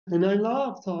And I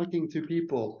love talking to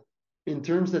people in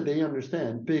terms that they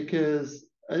understand because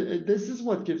this is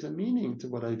what gives a meaning to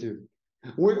what I do.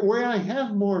 Where I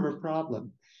have more of a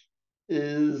problem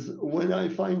is when I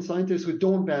find scientists who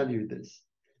don't value this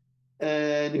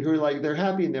and who are like, they're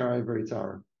happy in their ivory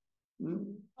tower.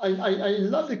 I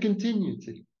love the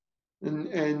continuity. And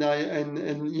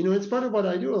it's part of what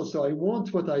I do also. I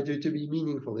want what I do to be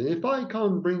meaningful. And if I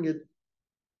can't bring it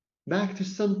back to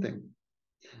something,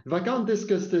 if I can't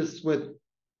discuss this with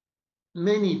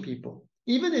many people,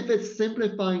 even if it's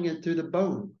simplifying it to the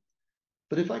bone,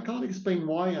 but if I can't explain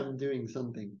why I'm doing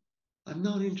something, I'm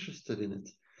not interested in it.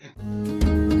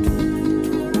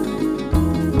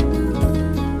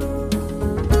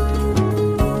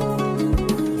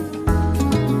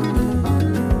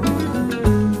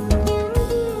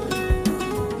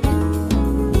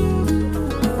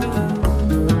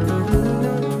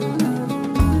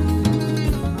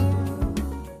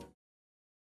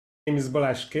 My name is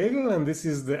Balázs Kegel, and this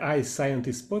is the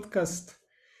iScientist podcast,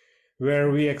 where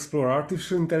we explore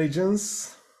artificial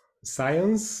intelligence,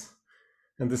 science,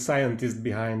 and the scientist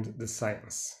behind the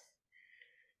science.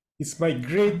 It's my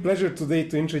great pleasure today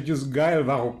to introduce Gaël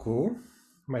Varoquaux,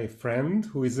 my friend,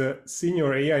 who is a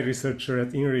senior AI researcher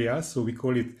at INRIA, so we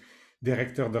call it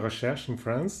Directeur de Recherche in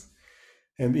France.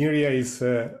 And INRIA is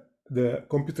the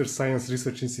Computer Science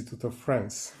Research Institute of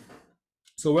France.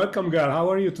 So welcome, Gaël. How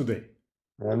are you today?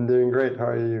 I'm doing great. How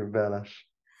are you, Balázs?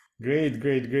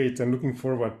 Great. I'm looking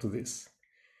forward to this.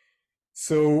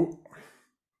 So,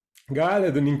 Gaël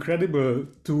had an incredible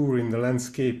tour in the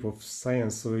landscape of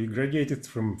science. So he graduated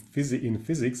from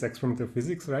physics, experimental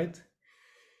physics, right?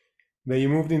 Then you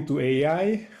moved into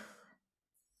AI,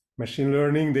 machine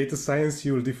learning, data science.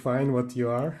 You will define what you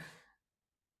are.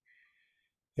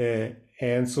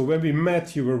 And so when we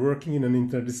met, you were working in an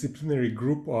interdisciplinary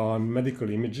group on medical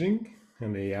imaging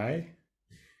and AI.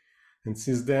 And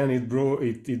since then, it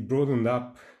broadened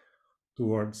up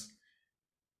towards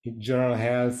general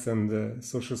health and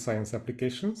social science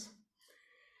applications.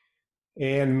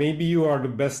 And maybe you are the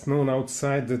best known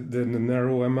outside the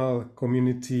narrow ML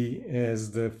community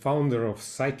as the founder of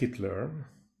scikit-learn,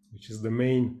 which is the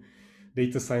main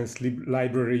data science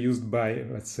library used by,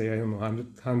 let's say, I don't know,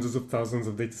 hundreds of thousands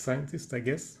of data scientists, I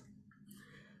guess,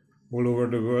 all over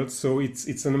the world. So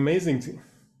it's an amazing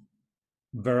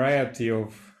variety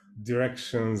of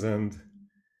directions and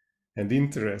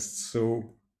interests. So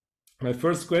my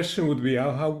first question would be,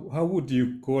 how would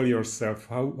you call yourself?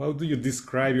 How do you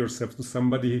describe yourself to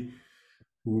somebody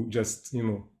who just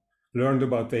learned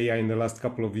about AI in the last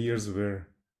couple of years, where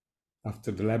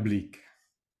after the lab leak?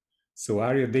 So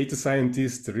are you a data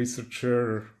scientist, a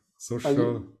researcher,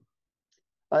 social?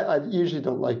 I usually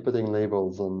don't like putting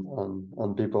labels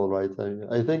on people, right?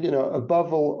 I think,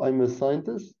 above all, I'm a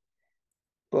scientist,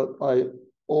 but I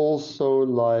also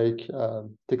like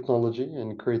technology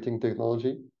and creating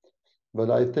technology. But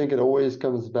I think it always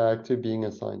comes back to being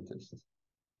a scientist.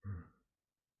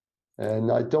 And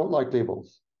I don't like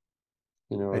labels.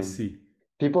 I see.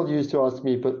 People used to ask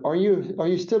me, but are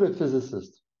you still a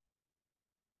physicist?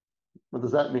 What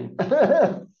does that mean?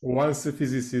 Once a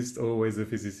physicist, always a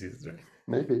physicist, right?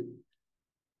 Maybe.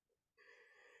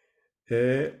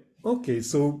 Okay,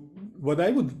 so what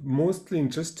I would mostly be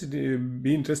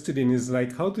interested in is,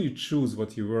 like, how do you choose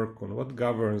what you work on? What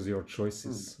governs your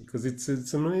choices? Because it's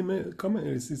really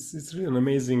an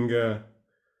amazing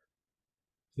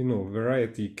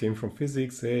variety. It came from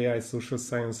physics, AI, social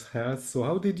science, health. So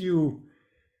how did you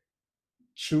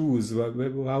choose? What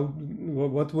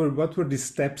were the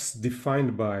steps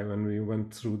defined by when we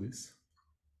went through this?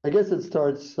 I guess it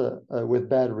starts with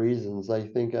bad reasons. I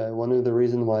think one of the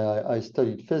reasons why I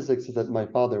studied physics is that my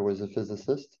father was a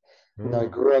physicist, and I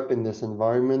grew up in this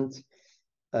environment.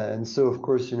 And so, of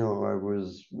course, I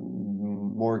was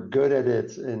more good at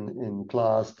it in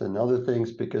class than other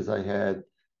things because I had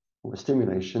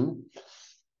stimulation.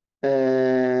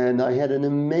 And I had an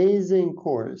amazing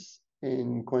course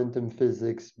in quantum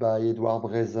physics by Edouard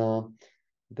Brezin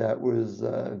that was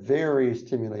very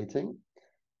stimulating.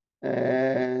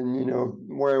 And,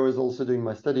 where I was also doing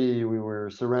my study, we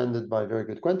were surrounded by very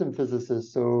good quantum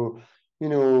physicists. So,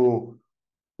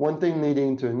 one thing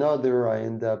leading to another, I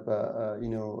end up,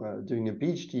 doing a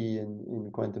PhD in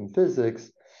quantum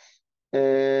physics.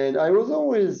 And I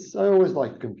always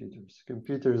liked computers.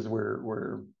 Computers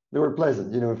were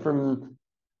pleasant. From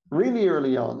really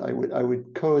early on, I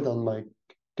would code on my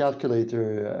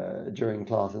calculator during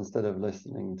class instead of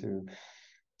listening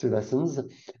to lessons.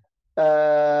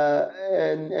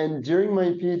 And during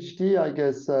my PhD, I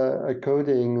guess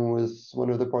coding was one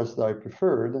of the parts that I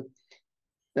preferred.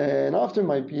 And after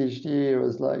my PhD, I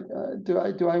was like, do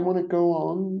I want to go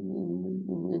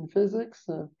on in physics?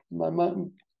 I might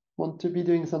want to be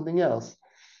doing something else.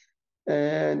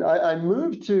 And I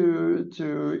moved to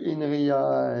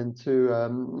INRIA and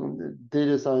to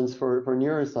data science for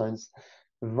neuroscience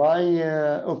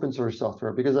via open source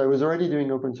software, because I was already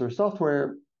doing open source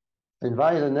software. And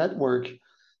via the network,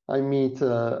 I meet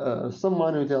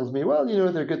someone who tells me, well,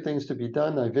 there are good things to be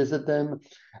done. I visit them.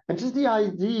 And just the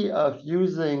idea of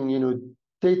using,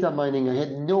 data mining, I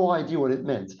had no idea what it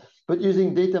meant. But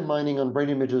using data mining on brain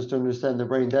images to understand the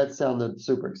brain, that sounded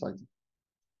super exciting.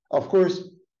 Of course,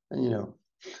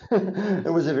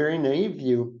 it was a very naive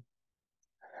view.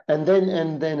 And then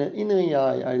in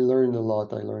AI, I learned a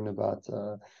lot. I learned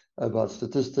about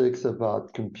statistics,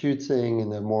 about computing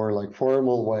in a more like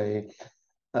formal way.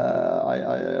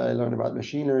 I learned about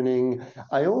machine learning.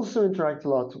 I also interact a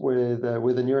lot with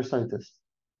a neuroscientist,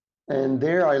 and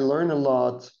there I learn a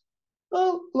lot.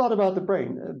 Well, a lot about the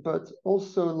brain, but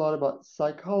also a lot about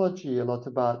psychology, a lot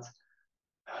about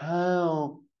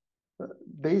how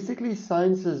basically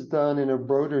science is done in a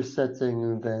broader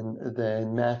setting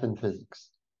than math and physics.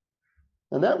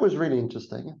 And that was really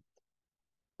interesting.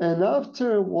 And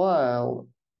after a while,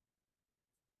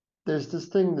 there's this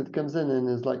thing that comes in and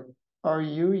is like, are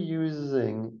you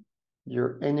using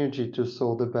your energy to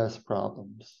solve the best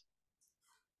problems?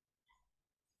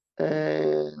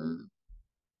 And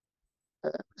I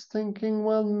was thinking,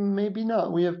 well, maybe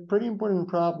not. We have pretty important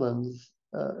problems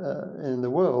in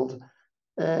the world.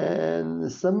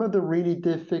 And some of the really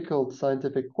difficult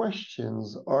scientific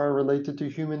questions are related to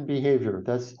human behavior.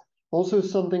 That's also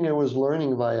something I was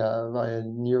learning via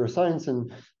neuroscience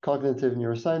and cognitive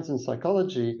neuroscience and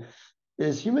psychology.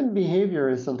 Is human behavior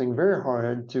is something very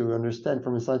hard to understand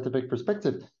from a scientific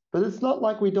perspective, but it's not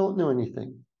like we don't know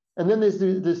anything. And then there's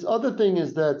this other thing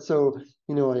is that, so,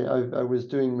 I was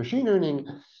doing machine learning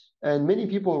and many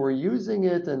people were using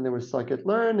it and there was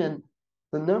scikit-learn, and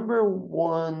the number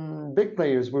one big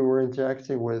players we were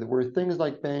interacting with were things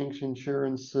like banks,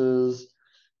 insurances,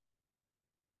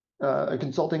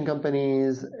 consulting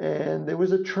companies, and there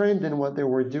was a trend in what they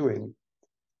were doing.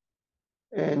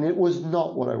 And it was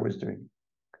not what I was doing.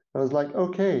 I was like,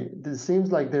 okay, it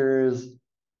seems like there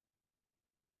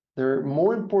are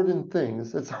more important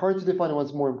things. It's hard to define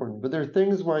what's more important, but there are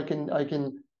things where I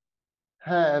can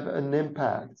have an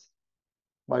impact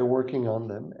by working on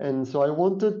them. And so I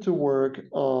wanted to work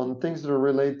on things that are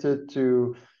related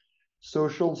to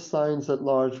social science at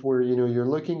large, where you're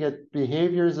looking at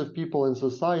behaviors of people in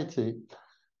society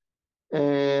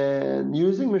and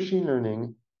using machine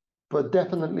learning, but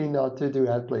definitely not to do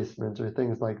ad placements or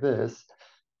things like this.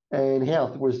 And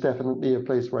health was definitely a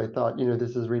place where I thought,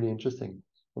 this is really interesting.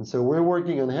 And so we're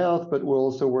working on health, but we're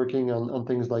also working on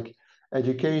things like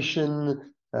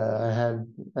education. I have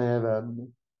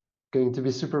going to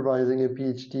be supervising a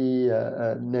PhD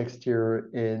next year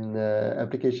in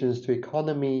applications to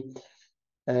economy.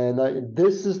 And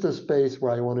this is the space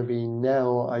where I want to be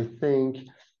now. I think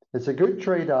it's a good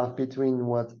trade-off between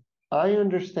what I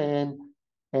understand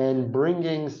and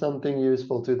bringing something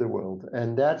useful to the world.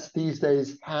 And that's these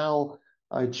days how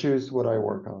I choose what I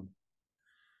work on.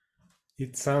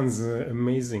 It sounds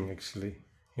amazing, actually.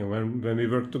 When we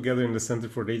worked together in the Center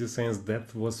for Data Science,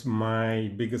 that was my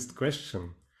biggest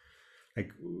question.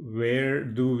 Like, where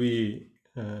do we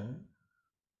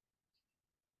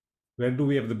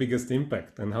have the biggest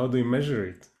impact, and how do we measure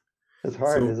it? It's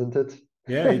hard, So, isn't it?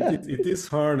 yeah, it is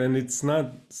hard, and it's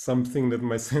not something that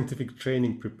my scientific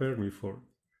training prepared me for,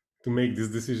 to make this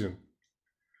decision.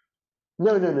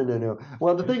 No.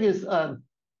 Well, the thing is, I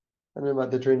don't know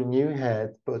about the training you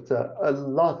had, but a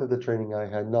lot of the training I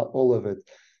had, not all of it,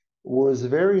 was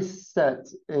very set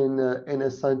in a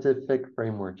scientific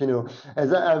framework.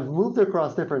 As I've moved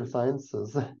across different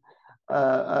sciences,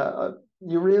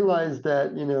 you realize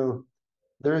that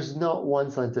there's not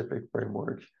one scientific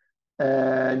framework,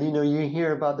 and you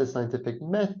hear about the scientific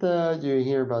method, you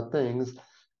hear about things,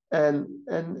 and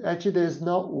actually there's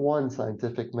not one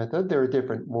scientific method. There are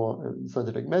different more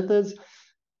scientific methods,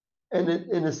 and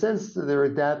in a sense they're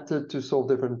adapted to solve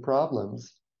different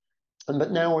problems.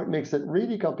 But now what makes it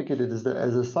really complicated is that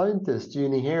as a scientist, you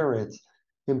inherit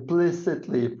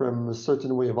implicitly from a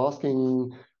certain way of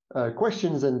asking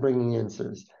questions and bringing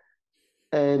answers.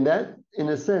 And that, in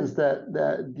a sense, that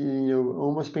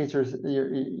almost paints you're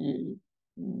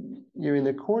in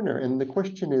a corner. And the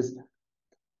question is,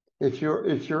 if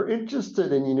you're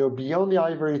interested in beyond the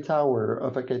ivory tower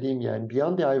of academia and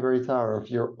beyond the ivory tower of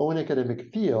your own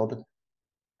academic field,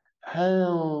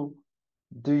 how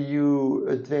do you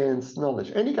advance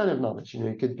knowledge? Any kind of knowledge.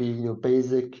 It could be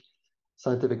basic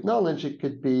scientific knowledge. It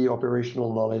could be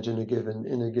operational knowledge in a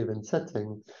given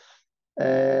setting.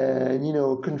 And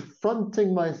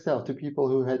confronting myself to people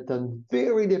who had done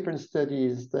very different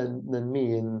studies than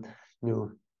me, and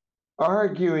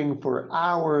arguing for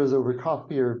hours over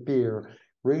coffee or beer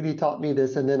really taught me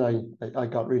this. And then I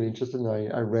got really interested,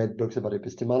 and I read books about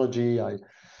epistemology. I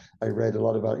read a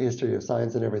lot about history of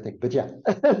science and everything. But yeah.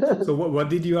 So what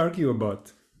did you argue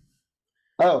about?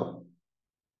 Oh,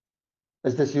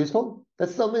 is this useful?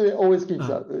 That's something that always keeps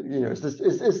up.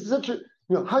 It's such a,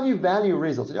 how do you value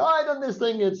results? I done this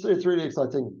thing. It's really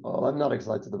exciting. Oh, I'm not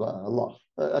excited about a lot.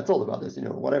 That's all about this.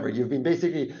 Whatever. You've been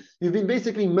basically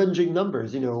munging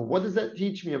numbers. What does that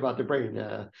teach me about the brain?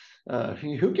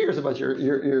 Who cares about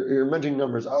your munging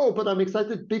numbers? Oh, but I'm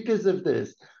excited because of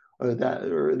this or that.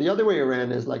 Or the other way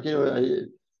around is like,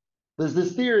 there's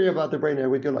this theory about the brain, and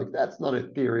we go like, that's not a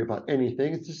theory about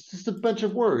anything. It's just a bunch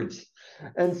of words.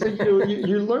 And so,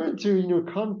 you learn to,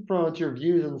 confront your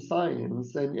views in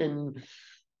science. And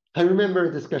I remember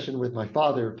a discussion with my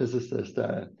father, a physicist,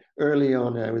 early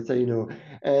on. I would say,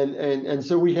 and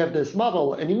so we have this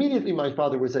model, and immediately my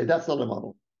father would say, that's not a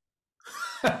model.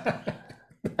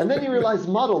 And then you realize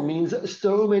model means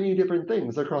so many different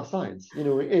things across science.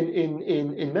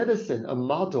 In medicine, a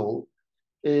model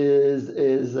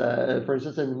is for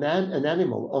instance, an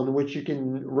animal on which you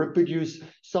can reproduce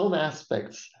some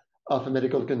aspects of a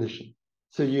medical condition.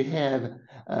 So you have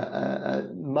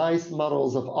mice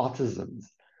models of autism.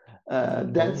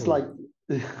 That's like,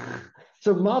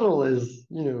 so model is,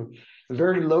 a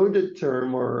very loaded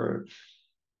term,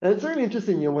 and it's really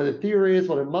interesting, what a theory is,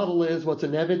 what a model is, what's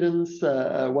an evidence,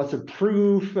 what's a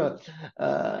proof,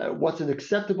 what's an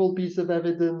acceptable piece of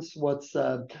evidence, what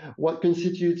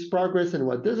constitutes progress and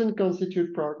what doesn't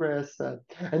constitute progress.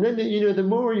 And then, the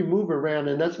more you move around,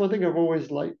 and that's one thing I've always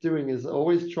liked doing, is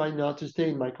always try not to stay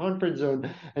in my comfort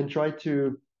zone and try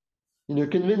to,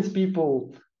 convince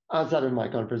people outside of my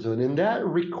comfort zone. And that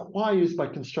requires, by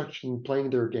construction, playing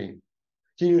their game.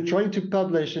 So you're trying to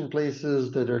publish in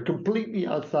places that are completely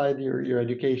outside your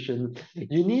education.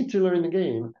 You need to learn the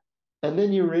game. And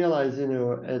then you realize,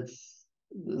 there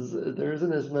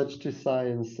isn't as much to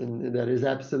science and that is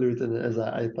absolute as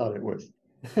I thought it was.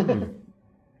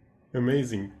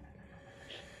 Amazing.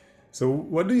 So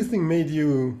what do you think made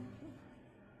you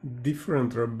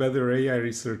different or a better AI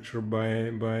researcher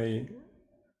by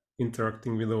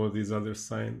interacting with all these other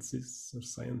sciences or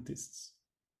scientists?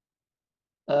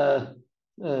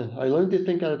 I learned to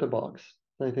think out of the box.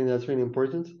 I think that's really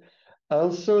important. I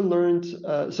also learned,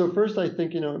 so first I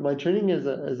think, my training as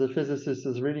a physicist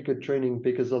is really good training,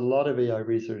 because a lot of AI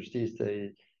research these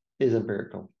days is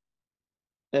empirical.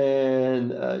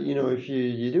 And, if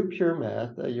you do pure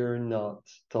math, you're not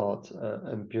taught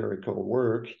empirical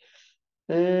work.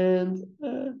 And,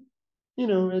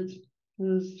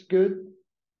 there's good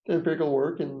empirical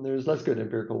work and there's less good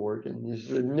empirical work.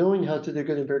 And knowing how to do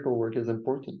good empirical work is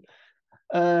important.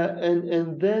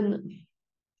 And then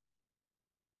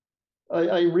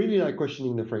I really like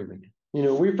questioning the framing.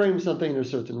 We frame something in a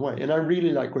certain way, and I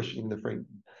really like questioning the framing.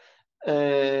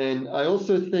 And I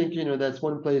also think, that's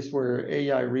one place where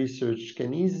AI research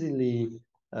can easily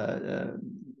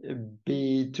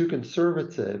be too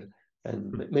conservative,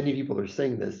 and many people are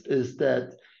saying this, is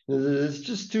that there's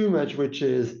just too much, which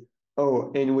is,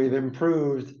 oh, and we've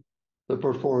improved the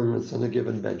performance on a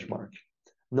given benchmark.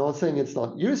 Not saying it's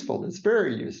not useful, it's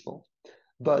very useful.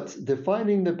 But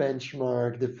defining the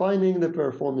benchmark, defining the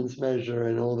performance measure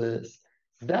and all this,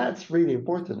 that's really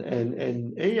important.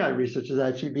 And AI research has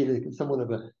actually been somewhat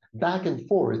of a back and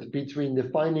forth between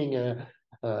defining a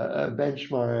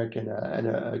benchmark and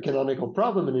a canonical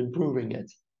problem and improving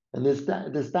it. And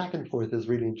this back and forth is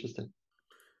really interesting.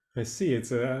 I see.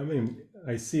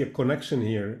 I see a connection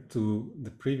here to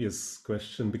the previous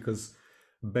question, because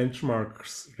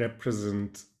benchmarks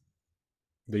represent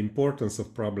the importance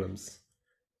of problems.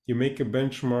 You make a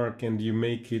benchmark and you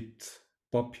make it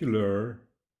popular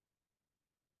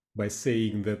by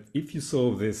saying that if you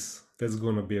solve this, that's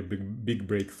going to be a big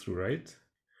breakthrough, right?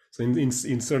 So in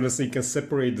certain sense, you can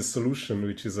separate the solution,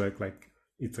 which is like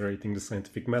iterating the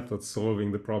scientific method,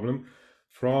 solving the problem,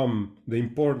 from the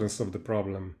importance of the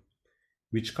problem,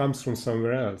 which comes from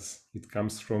somewhere else. It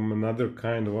comes from another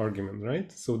kind of argument,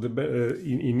 right? So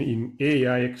in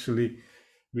AI, actually,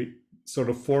 we sort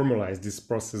of formalize this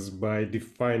process by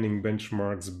defining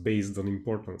benchmarks based on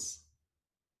importance.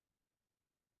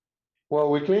 Well,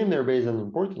 we claim they're based on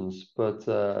importance, but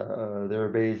they're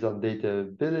based on data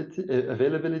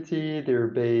availability. They're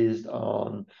based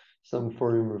on some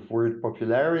form of word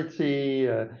popularity.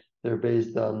 They're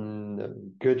based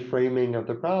on good framing of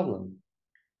the problem.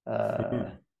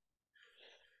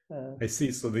 I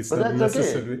see. So it's But not that's okay.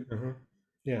 necessarily.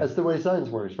 Yeah. That's the way science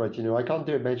works, right? I can't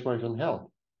do a benchmark on health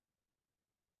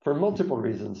for multiple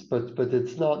reasons, but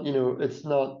it's not, it's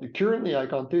not currently I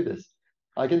can't do this.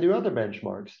 I can do other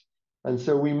benchmarks. And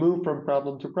so we move from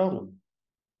problem to problem.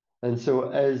 And so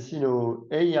as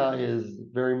AI is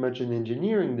very much an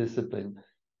engineering discipline,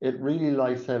 it really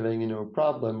likes having, a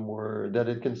problem where that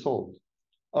it can solve.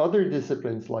 Other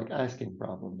disciplines like asking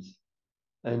problems.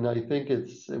 And I think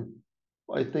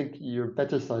you're a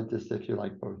better scientist if you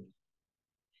like both.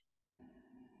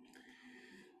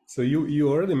 So you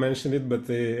already mentioned it, but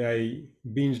I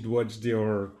binged watched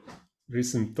your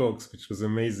recent talks, which was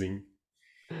amazing.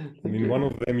 And Thank in one you.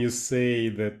 of them, you say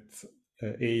that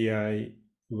AI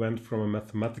went from a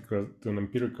mathematical to an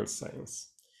empirical science.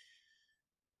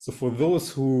 So for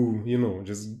those who,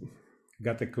 just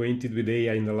got acquainted with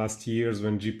AI in the last years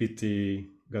when GPT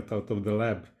got out of the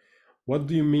lab, what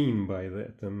do you mean by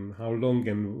that? And how long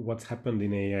and what happened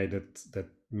in AI that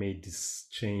made this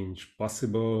change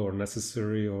possible or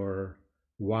necessary, or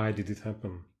why did it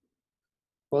happen?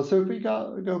 Well, so if we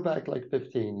go back like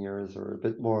 15 years or a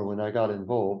bit more when I got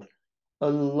involved, a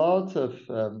lot of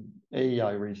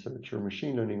AI research or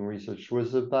machine learning research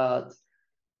was about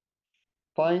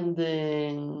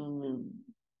finding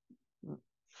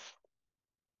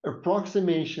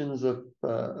approximations of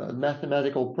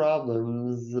mathematical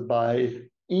problems by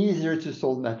easier to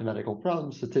solve mathematical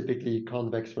problems, so typically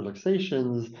convex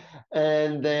relaxations,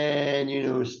 and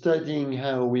then studying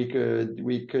how we could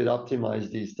optimize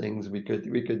these things, we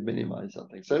could minimize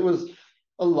something. So it was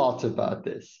a lot about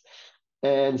this.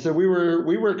 And so we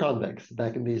were convex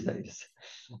back in these days,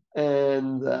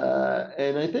 and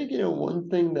I think one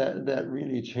thing that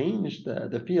really changed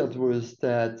the field was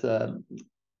that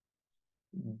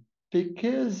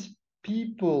because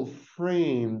people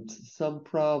framed some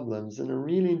problems in a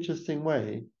really interesting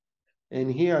way. And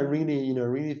here I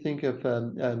really think of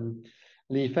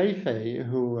Li Feifei,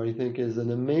 who I think is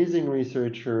an amazing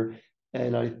researcher,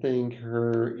 and I think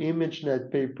her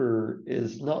ImageNet paper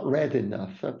is not read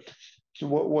enough. So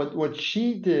what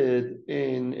she did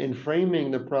in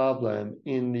framing the problem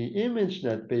in the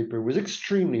ImageNet paper was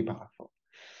extremely powerful.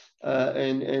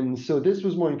 And so this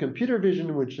was more in computer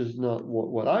vision, which is not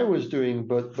what I was doing,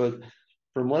 but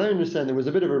from what I understand, there was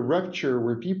a bit of a rupture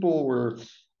where people were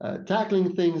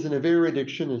tackling things in a very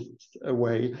reductionist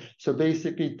way. So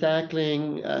basically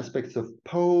tackling aspects of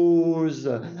pose,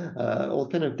 all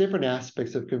kind of different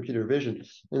aspects of computer vision.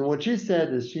 And what she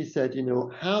said is,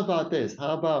 how about this?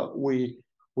 How about we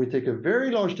take a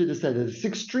very large data set that is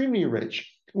extremely rich.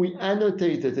 We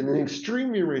annotate it in an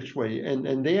extremely rich way,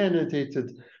 and they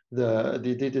annotated the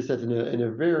data set in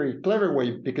a very clever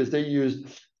way because they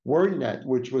used WordNet,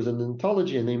 which was an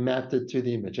ontology, and they mapped it to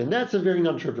the image. And that's a very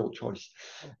non-trivial choice.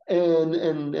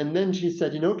 And then she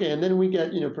said, okay, and then we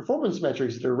get, performance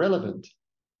metrics that are relevant.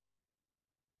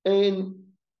 And,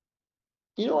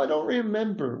 I don't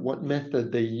remember what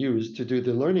method they used to do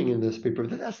the learning in this paper,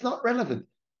 but that's not relevant.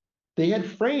 They had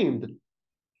framed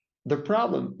the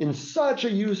problem in such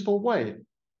a useful way.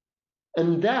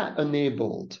 And that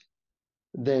enabled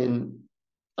then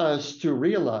us to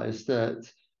realize that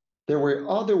there were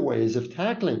other ways of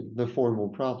tackling the formal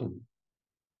problem.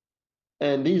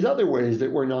 And these other ways that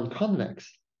were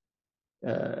non-convex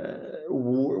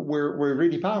were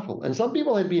really powerful. And some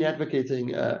people had been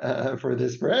advocating for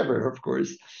this forever, of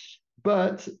course.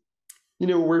 But,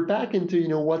 we're back into,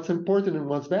 what's important and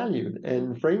what's valued.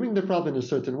 And framing the problem in a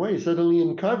certain way suddenly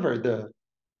uncovered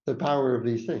the power of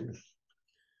these things.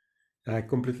 I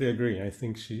completely agree. I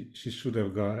think she should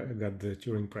have got the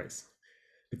Turing Prize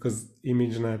because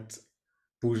ImageNet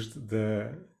pushed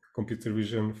the computer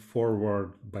vision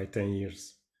forward by 10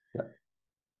 years. Yeah.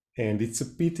 And it's a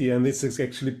pity, and this is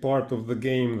actually part of the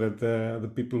game that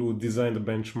the people who design the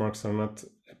benchmarks are not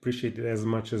appreciated as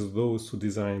much as those who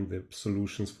design the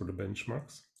solutions for the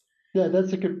benchmarks. Yeah,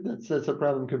 that's a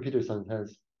problem computer science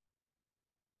has.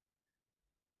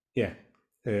 Yeah.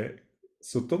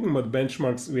 So talking about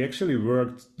benchmarks, we actually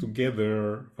worked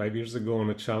together 5 years ago on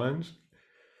a challenge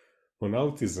on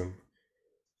autism,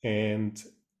 and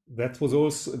that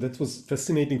was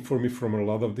fascinating for me from a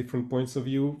lot of different points of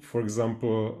view. For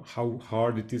example, how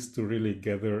hard it is to really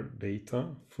gather data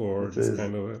for It this is.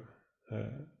 kind of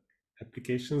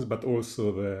applications, but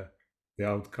also the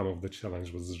outcome of the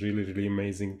challenge was really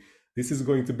amazing. This is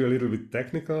going to be a little bit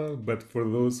technical, but for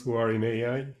those who are in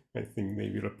I think they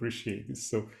will appreciate this.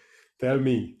 So tell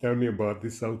me about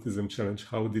this autism challenge.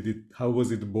 How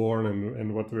was it born,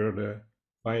 and what were the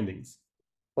findings?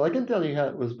 Well, I can tell you how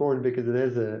it was born because it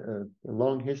has a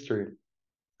long history.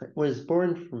 It was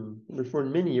born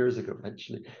many years ago,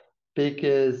 actually,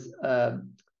 because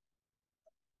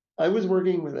I was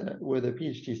working with a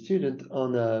PhD student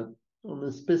on a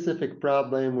specific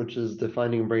problem, which is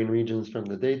defining brain regions from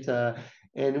the data.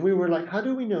 And we were like, how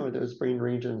do we know those brain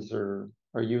regions are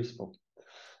useful?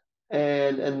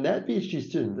 And that PhD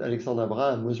student, Alexandre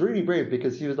Abraham, was really brave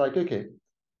because he was like, okay,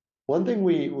 one thing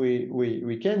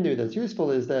we can do that's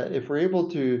useful is that if we're able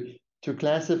to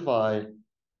classify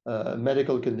a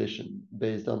medical condition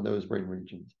based on those brain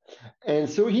regions. And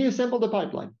so he assembled a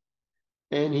pipeline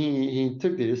and he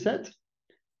took the data set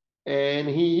and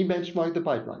he benchmarked the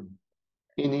pipeline.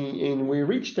 And we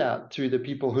reached out to the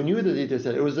people who knew the data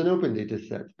set. It was an open data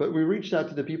set, but we reached out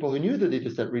to the people who knew the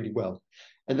data set really well.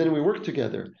 And then we worked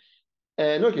together.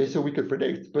 And okay, so we could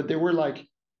predict, but they were like,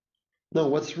 no,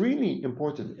 what's really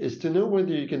important is to know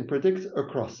whether you can predict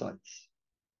across sites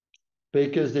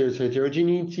because there's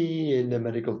heterogeneity in the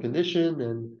medical condition.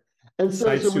 And so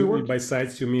Sites, we worked. by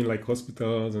sites, you mean like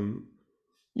hospitals and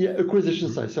Yeah,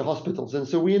 acquisition sites, so hospitals. And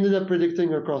so we ended up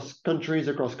predicting across countries,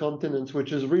 across continents,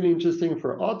 which is really interesting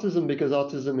for autism because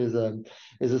autism is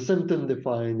a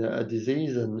symptom-defined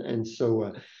disease. And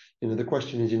so, the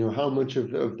question is, how much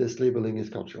of this labeling is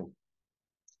cultural?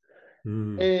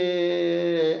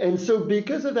 And so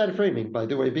because of that framing, by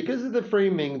the way, because of the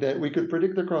framing that we could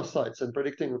predict across sites and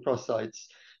predicting across sites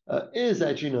is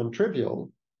actually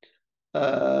non-trivial,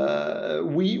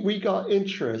 we got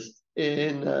interest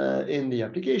in the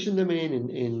application domain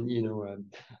in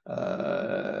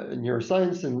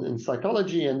neuroscience and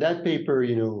psychology, and that paper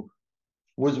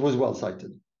was well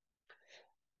cited.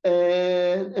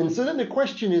 And so then the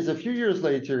question is, a few years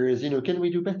later, is can we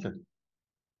do better?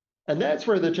 And that's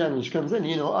where the challenge comes in.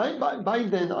 By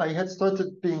then I had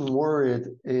started being worried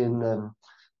in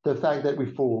the fact that we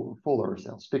fool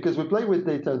ourselves because we play with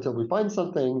data until we find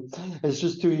something. It's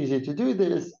just too easy to do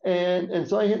this, and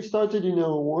so I had started,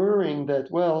 worrying that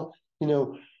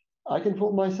I can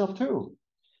fool myself too.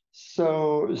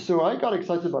 So I got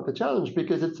excited about the challenge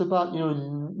because it's about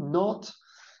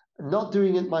not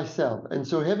doing it myself, and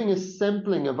so having a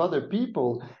sampling of other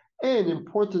people, and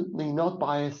importantly, not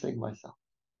biasing myself.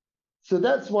 So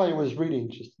that's why it was really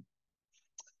interesting.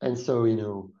 And so,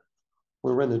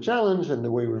 we run the challenge, and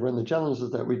the way we run the challenge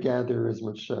is that we gather as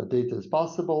much data as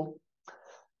possible.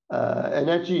 And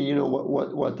actually,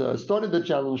 what started the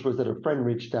challenge was that a friend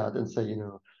reached out and said,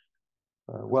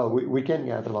 well, we can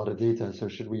gather a lot of data, so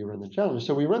should we run the challenge?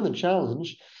 So we run the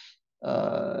challenge.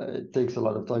 It takes a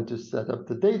lot of time to set up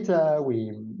the data.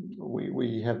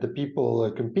 We have the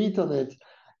people compete on it,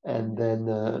 and then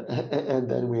and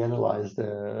then we analyze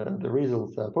the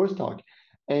results post hoc.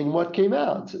 And what came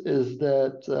out is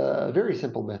that very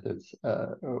simple methods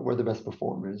were the best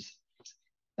performers.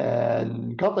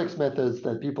 And complex methods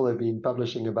that people have been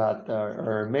publishing about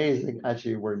are amazing.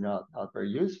 Actually, were not very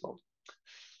useful.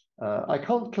 I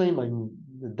can't claim I'm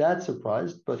that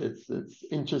surprised, but it's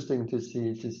interesting to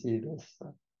see this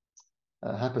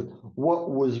happen. What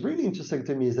was really interesting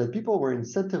to me is that people were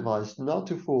incentivized not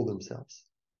to fool themselves,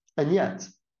 and yet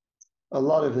a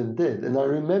lot of them did. And I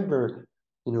remember,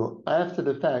 after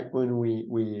the fact when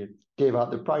we gave out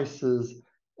the prices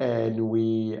and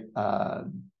we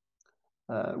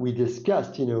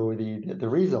discussed, the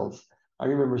results. I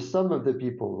remember some of the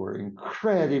people were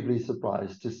incredibly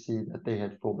surprised to see that they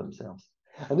had fooled themselves.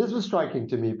 And this was striking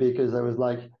to me because I was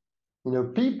like,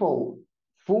 people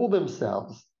fool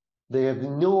themselves. They have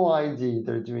no idea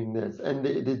they're doing this. And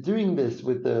they're doing this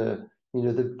with the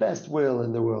best will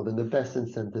in the world and the best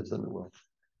incentives in the world.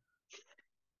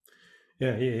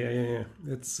 Yeah.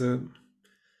 That's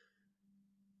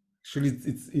actually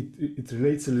it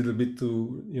relates a little bit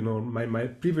to my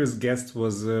previous guest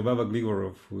was Vava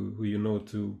Gligorov, who you know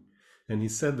too, and he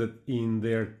said that in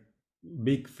their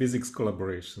big physics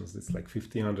collaborations, it's like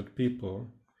 1,500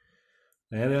 people.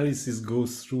 The analysis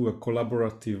goes through a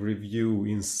collaborative review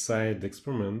inside the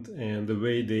experiment, and the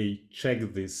way they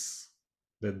check this,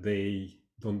 that they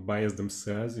don't bias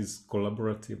themselves, is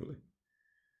collaboratively.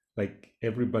 Like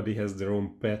everybody has their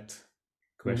own pet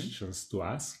questions to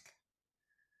ask.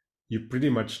 You pretty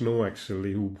much know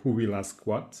actually who will ask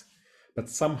what, but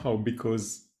somehow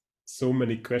because so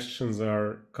many questions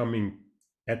are coming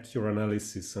at your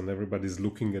analysis and everybody's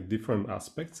looking at different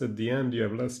aspects, at the end you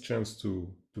have less chance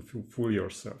to fool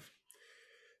yourself.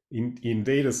 In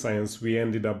data science, we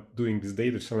ended up doing these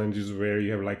data challenges where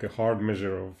you have like a hard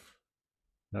measure of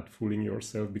not fooling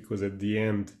yourself, because at the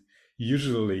end,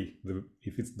 usually,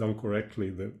 if it's done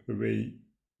correctly, the way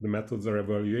the methods are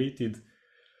evaluated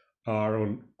are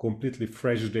on completely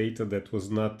fresh data that was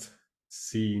not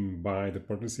seen by the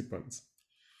participants.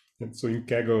 And so in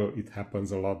Kaggle, it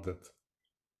happens a lot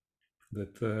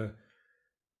that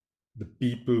the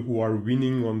people who are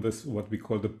winning on this, what we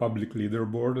call the public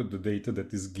leaderboard, the data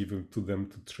that is given to them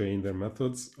to train their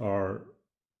methods, are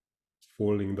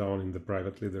falling down in the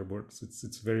private leaderboards.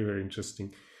 It's very, very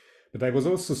interesting. But I was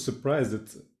also surprised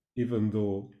that even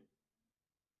though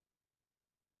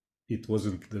it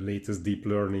wasn't the latest deep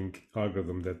learning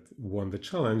algorithm that won the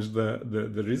challenge,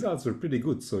 the results were pretty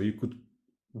good. So you could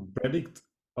predict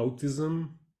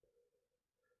autism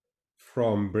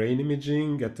from brain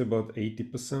imaging at about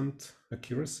 80%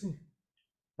 accuracy.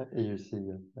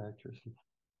 Accuracy.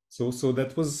 So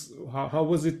that was, how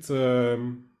was it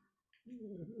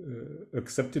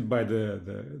accepted by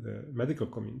the medical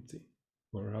community,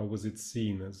 or how was it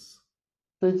seen as?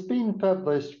 So it's been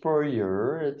published for a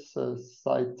year. It's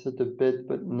cited a bit,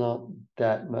 but not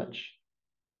that much.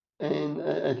 And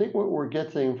I think what we're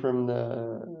getting from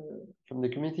the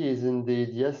community is indeed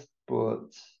yes,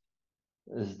 but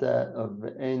is that of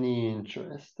any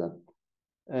interest?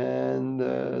 And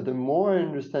the more I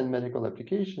understand medical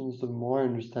applications, the more I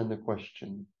understand the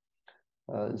question.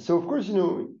 So of course,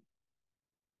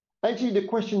 actually the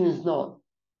question is not,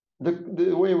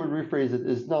 the way I would rephrase it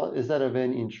is not, is that of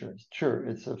any interest? Sure,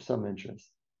 it's of some interest.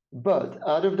 But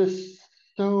out of the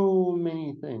so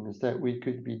many things that we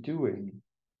could be doing,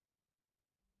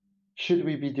 should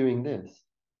we be doing this?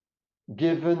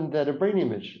 Given that a brain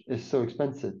image is so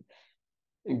expensive,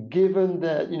 given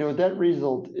that that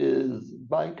result is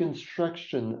by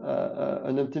construction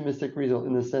an optimistic result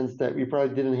in the sense that we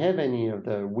probably didn't have any of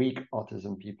the weak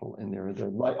autism people in there, the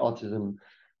light autism,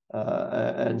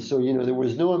 and so there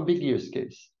was no ambiguous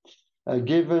case.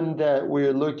 Given that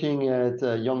we're looking at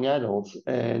young adults,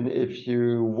 and if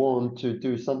you want to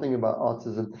do something about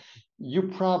autism, you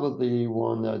probably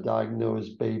want to diagnose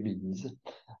babies.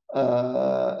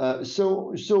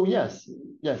 So yes,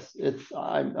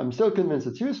 I'm still convinced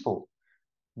it's useful.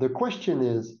 The question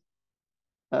is,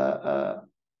 are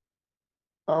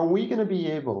we going to be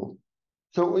able?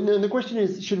 So the question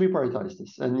is, should we prioritize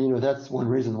this? And that's one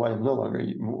reason why I'm no longer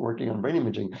working on brain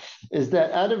imaging, is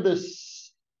that out of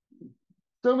this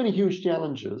so many huge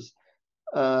challenges,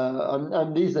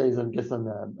 I'm these days, I guess I'm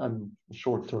a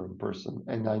short-term person,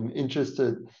 and I'm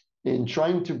interested in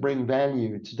trying to bring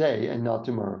value today and not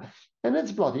tomorrow, and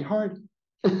it's bloody hard.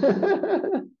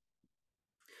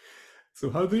 So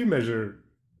how do you measure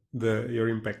your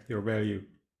impact, your value?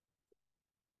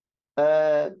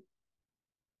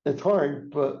 It's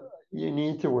hard, but you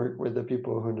need to work with the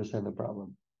people who understand the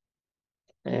problem.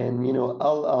 And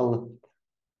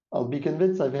I'll be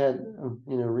convinced I've had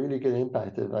really good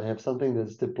impact if I have something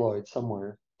that's deployed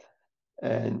somewhere,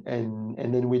 and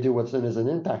then we do what's known as an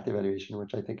impact evaluation,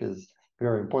 which I think is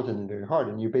very important and very hard.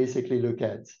 And you basically look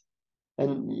at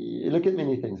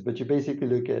many things, but you basically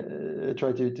look at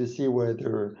try to see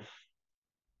whether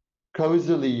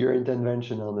causally your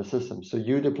intervention on the system, so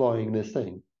you deploying this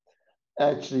thing,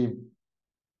 actually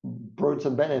brought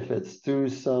some benefits to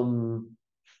some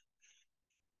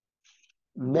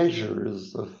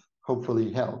measures of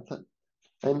hopefully health.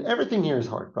 And everything here is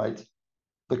hard, right?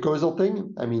 The causal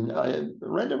thing, I mean, a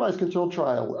randomized controlled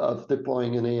trial of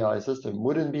deploying an AI system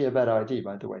wouldn't be a bad idea,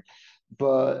 by the way.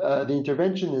 But the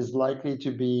intervention is likely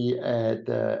to be at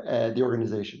the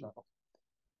organization level.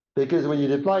 Because when you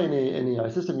deploy an AI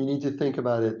system, you need to think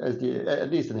about it as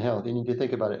at least in health, you need to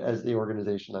think about it as the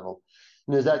organization level.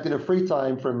 And is that going to free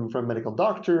time from medical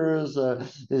doctors?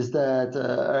 Is that,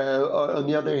 on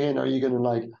the other hand, are you going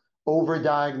to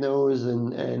overdiagnose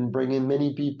and bring in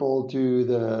many people to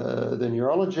the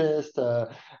neurologist?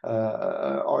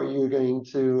 Are you going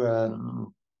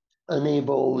to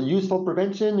enable useful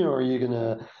prevention, or are you going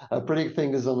to predict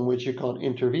things on which you can't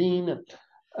intervene?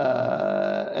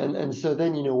 And so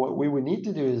then what we would need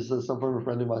to do is some form of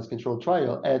randomized controlled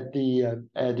trial at the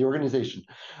organization,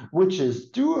 which is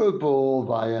doable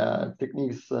via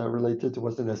techniques related to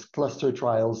what's known as cluster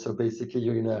trials. So basically,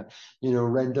 you're gonna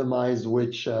randomize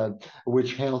which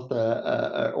health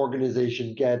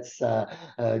organization gets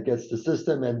the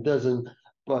system and doesn't.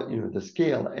 But the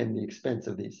scale and the expense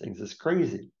of these things is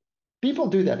crazy. People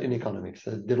do that in economics,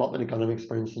 development economics,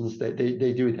 for instance.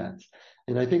 They do that.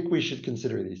 And I think we should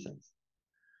consider these things.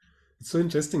 It's so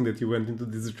interesting that you went into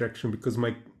this direction, because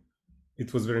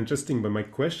it was very interesting, but my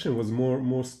question was more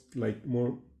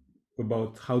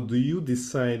about how do you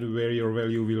decide where your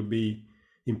value will be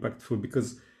impactful?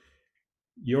 Because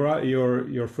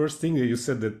your first thing that you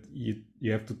said that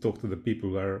you have to talk to the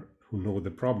people who know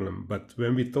the problem. But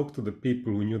when we talked to the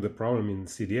people who knew the problem in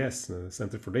CDS,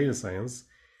 Center for Data Science,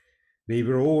 they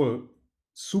were all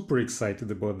super excited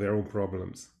about their own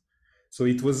problems. So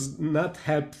it was not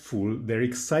helpful. Their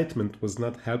excitement was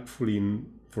not helpful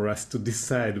for us to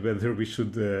decide whether we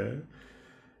should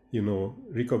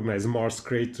recognize Mars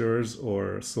craters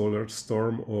or solar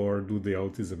storm or do the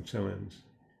autism challenge?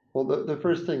 Well, the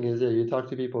first thing is, yeah, you talk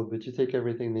to people, but you take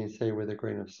everything they say with a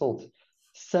grain of salt.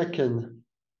 Second,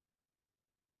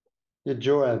 your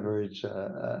Joe average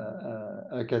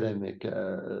academic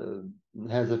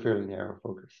has a fairly narrow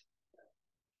focus.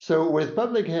 So with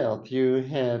public health, you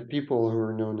have people who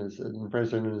are known as, in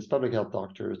France, are known as public health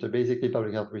doctors. They're basically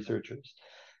public health researchers.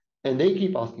 And they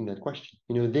keep asking that question.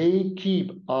 They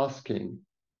keep asking,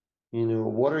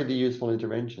 what are the useful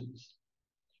interventions?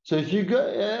 So if you go,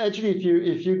 actually,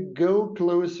 if you go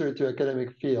closer to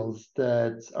academic fields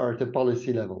that are at the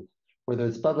policy level, whether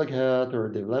it's public health or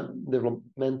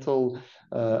developmental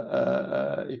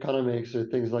economics or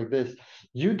things like this,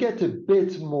 you get a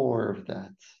bit more of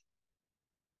that.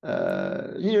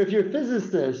 If you're a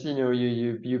physicist,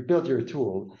 you build your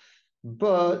tool.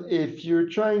 But if you're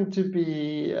trying to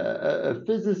be a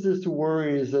physicist who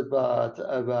worries about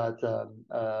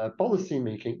policy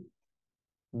making,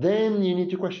 then you need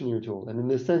to question your tool. And in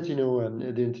this sense, the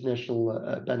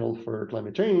International Panel for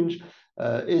Climate Change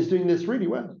is doing this really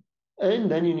well.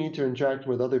 And then you need to interact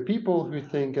with other people who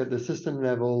think at the system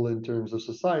level in terms of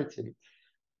society.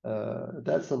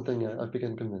 That's something I've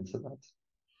become convinced about.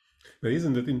 But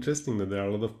isn't it interesting that there are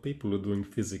a lot of people who are doing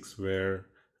physics where,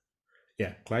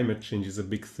 yeah, climate change is a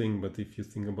big thing, but if you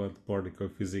think about particle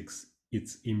physics,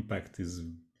 its impact is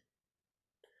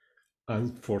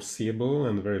unforeseeable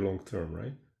and very long term,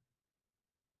 right?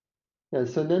 Yeah,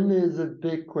 so then there's a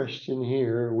big question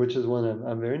here, which is one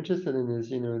I'm very interested in, is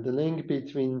the link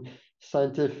between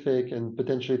scientific and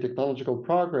potentially technological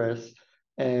progress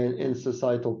and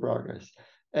societal progress.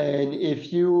 And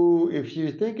if you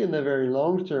think in the very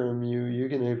long term, you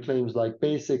can have claims like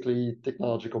basically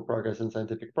technological progress and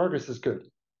scientific progress is good.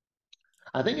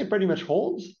 I think it pretty much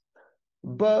holds.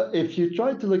 But if you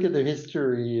try to look at the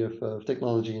history of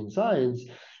technology and science,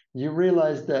 you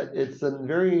realize that it's a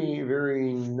very,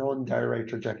 very non-direct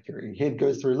trajectory. It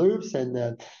goes through loops,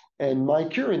 and my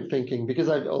current thinking, because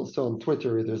I've also on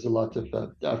Twitter, there's a lot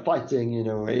of fighting,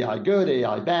 AI good,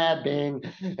 AI bad, bang.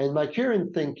 And my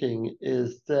current thinking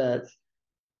is that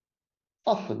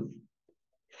often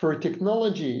for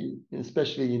technology,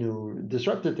 especially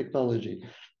disruptive technology,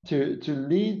 to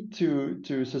lead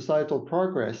to societal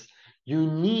progress, you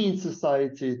need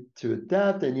society to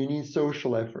adapt and you need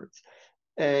social efforts.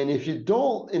 And if you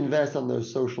don't invest on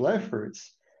those social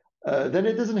efforts, then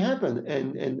it doesn't happen.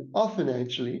 And often,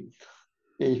 actually,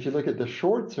 if you look at the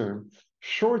short-term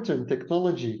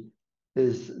technology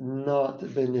is not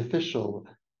beneficial.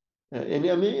 And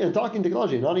I mean, and talking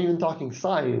technology, not even talking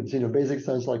science, basic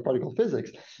science like particle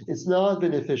physics, it's not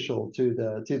beneficial to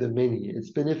the many.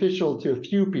 It's beneficial to a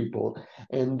few people,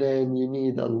 and then you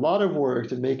need a lot of work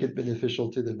to make it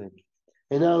beneficial to the many.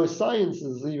 And now science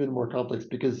is even more complex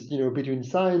because between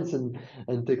science and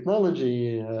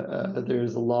technology,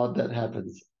 there's a lot that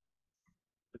happens.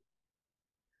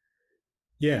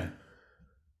 Yeah,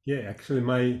 yeah. Actually,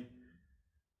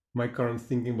 my current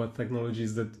thinking about technology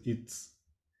is that it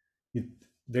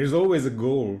there's always a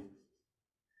goal.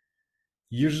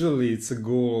 Usually, it's a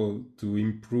goal to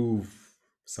improve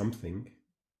something,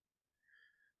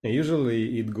 and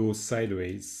usually it goes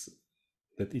sideways.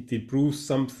 That it improves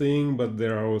something, but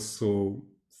there are also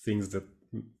things that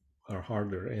are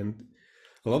harder. And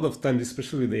a lot of times,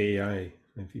 especially the AI,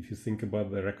 if you think about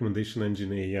the recommendation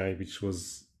engine AI, which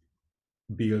was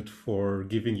built for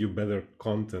giving you better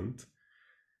content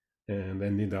and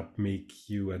ended up make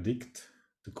you addict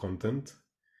to content.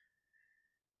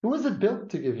 Was it built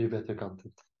to give you better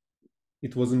content?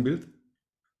 It wasn't built.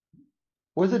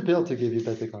 Was it built to give you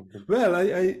better content? Well,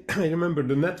 I remember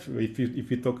the Netflix.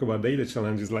 If you talk about data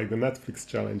challenges like the Netflix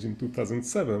challenge in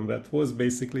 2007, that was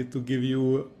basically to give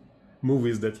you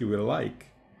movies that you will like.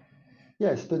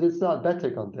 Yes, but it's not better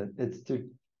content. It's to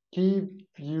keep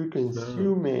you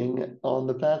consuming on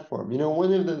the platform.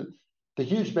 One of the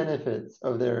huge benefits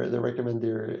of the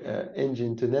recommender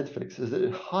engine to Netflix is that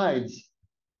it hides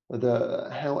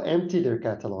how empty their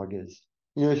catalog is.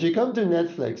 If you come to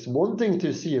Netflix wanting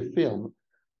to see a film,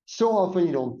 so often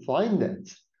you don't find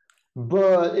it.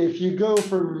 But if you go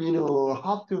from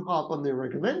hop to hop on the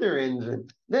recommender engine,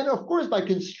 then of course by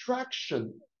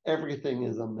construction everything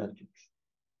is on Netflix.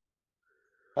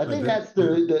 I think that's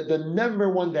the number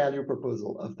one value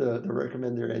proposal of the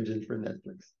recommender engine for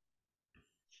Netflix.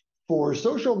 For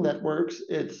social networks,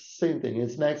 it's same thing.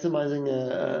 It's maximizing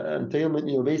entailment,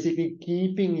 basically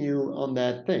keeping you on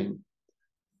that thing.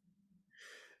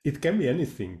 It can be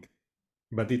anything,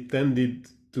 but it tended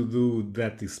to do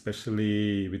that,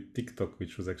 especially with TikTok,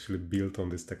 which was actually built on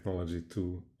this technology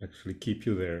to actually keep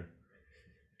you there.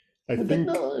 I The think,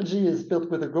 technology is built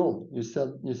with a goal. You said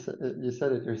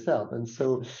it yourself. And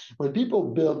so when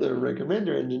people build a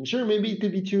recommender engine, sure, maybe it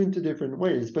could be tuned to different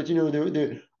ways, but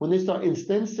when they start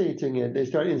instantiating it, they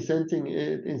start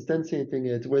instantiating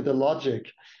it with the logic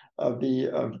of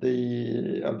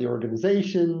the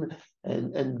organization,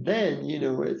 and then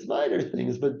it's minor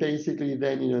things, but basically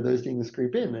then those things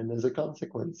creep in, and as a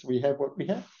consequence, we have what we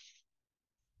have.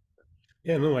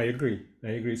 yeah, no, I agree.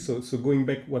 I agree. So going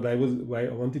back, why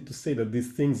I wanted to say that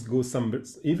these things go some,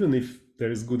 even if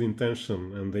there is good intention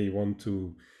and they want to,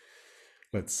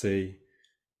 let's say,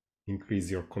 increase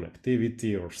your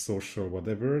connectivity or social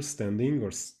whatever standing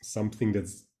or something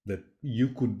that you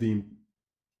could deem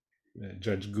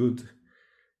judge good,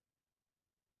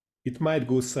 it might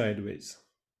go sideways.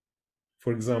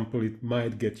 For example, it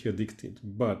might get you addicted,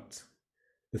 but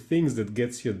the things that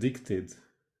gets you addicted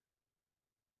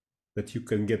that you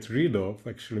can get rid of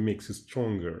actually makes you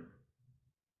stronger.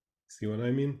 See what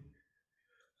I mean?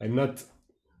 I'm not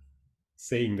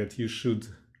saying that you should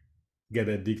get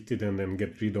addicted and then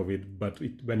get rid of it, but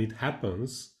when it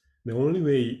happens, the only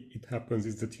way it happens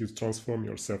is that you transform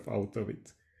yourself out of it.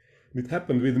 It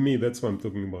happened with me. That's why I'm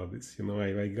talking about this.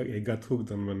 I got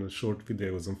hooked on when the short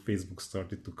videos on Facebook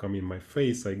started to come in my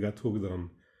face. I got hooked on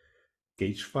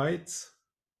cage fights.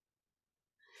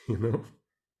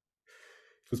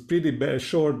 It was pretty bad,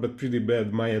 short but pretty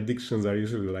bad. My addictions are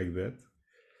usually like that,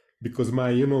 because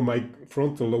my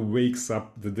frontal lobe wakes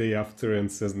up the day after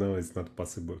and says, no, it's not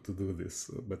possible to do this,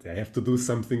 but I have to do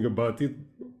something about it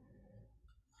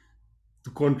to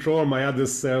control my other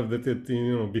self that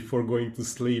before going to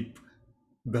sleep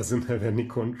doesn't have any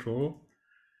control.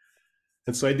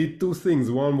 And so I did two things.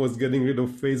 One was getting rid of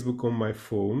Facebook on my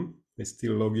phone. I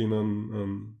still log in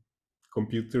on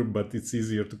computer, but it's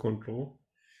easier to control.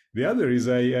 The other is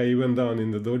I went down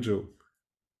in the dojo,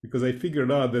 because I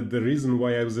figured out that the reason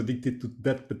why I was addicted to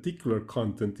that particular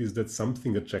content is that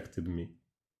something attracted me.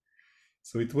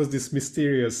 So it was this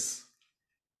mysterious,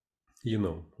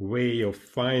 way of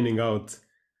finding out.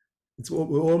 It's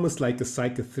almost like a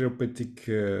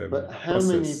psychotherapeutic But how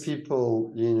many process.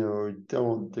 people,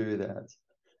 don't do that?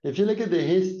 If you look at the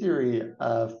history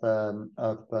of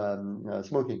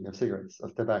smoking, of cigarettes,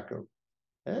 of tobacco,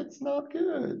 it's not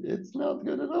good. It's not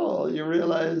good at all. You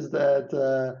realize that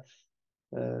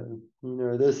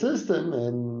the system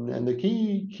and the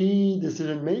key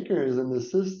decision makers in the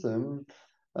system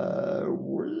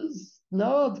was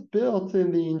not built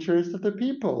in the interest of the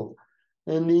people,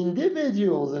 and the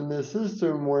individuals in the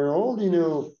system were all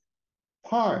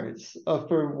parts of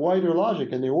a wider logic,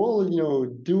 and they're all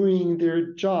doing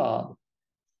their job.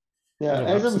 Yeah, No,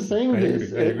 as I'm absolutely. I saying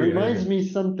this, agree. I it agree. I reminds agree. me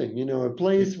something, a Yeah.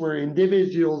 place where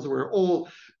individuals were all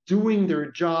doing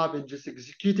their job and just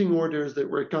executing orders that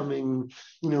were coming,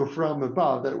 from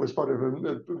above. That was part of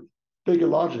a bigger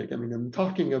logic. I mean, I'm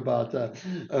talking about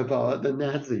the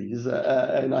Nazis,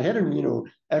 and I hadn't,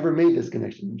 ever made this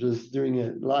connection, just doing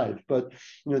it live. But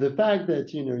the fact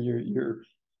that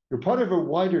you're part of a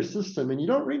wider system, and you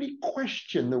don't really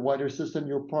question the wider system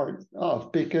you're part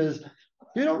of, because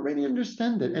you don't really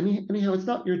understand it. Anyhow, it's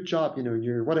not your job,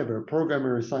 you're whatever, a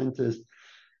programmer, a scientist.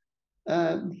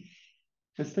 Um,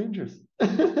 it's dangerous.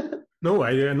 No,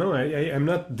 I'm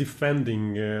not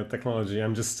defending technology.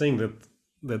 I'm just saying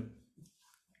that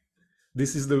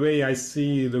this is the way I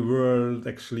see the world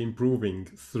actually improving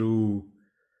through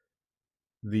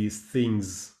these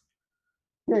things.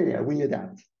 Yeah, we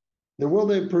adapt. The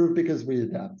world improved because we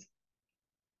adapt.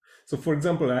 So, for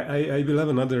example, I will have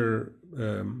another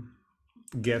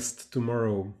guest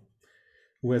tomorrow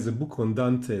who has a book on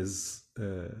Dante's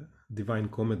Divine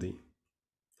Comedy,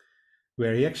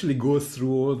 where he actually goes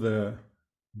through all the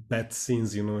bad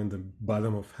scenes, in the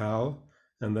bottom of hell,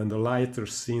 and then the lighter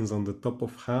scenes on the top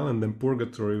of hell, and then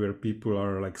purgatory, where people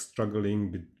are like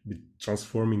struggling with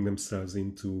transforming themselves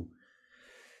into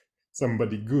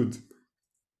somebody good.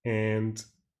 And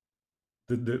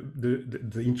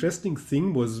the interesting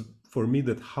thing was for me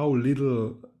that how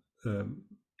little um,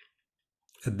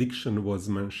 addiction was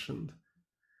mentioned.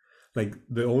 Like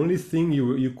the only thing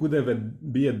you could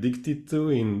have be addicted to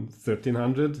in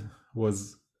 1300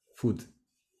 was food.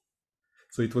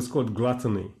 So it was called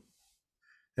gluttony.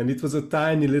 And it was a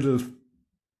tiny little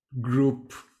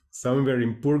group somewhere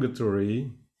in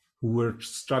purgatory who were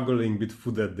struggling with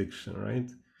food addiction, right?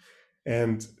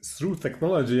 And through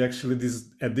technology, actually, this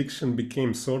addiction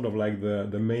became sort of like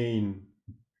the main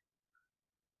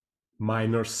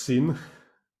minor sin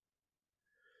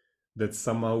that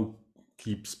somehow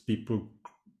keeps people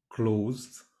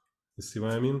closed. You see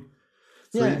what I mean?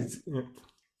 So Yeah, it's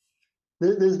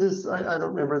there's this, I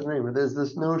don't remember his name, but there's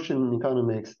this notion in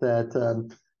economics that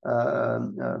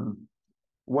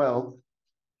wealth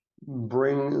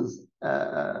brings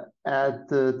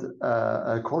added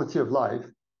quality of life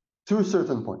to a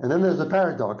certain point. And then there's a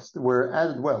paradox where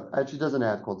added wealth actually doesn't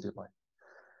add quality of life.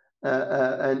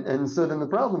 And so then the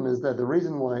problem is that the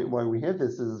reason why we have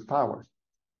this is power,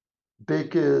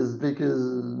 because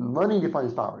money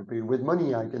defines power. With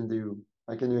money, I can do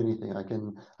anything. I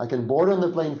can board on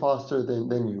the plane faster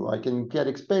than you. I can get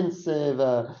expensive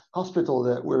hospital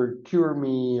that will cure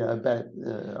me.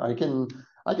 I can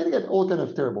get all kind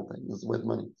of terrible things with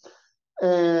money,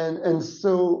 and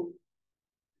so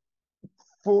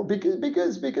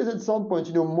because at some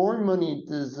point, more money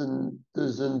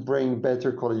doesn't bring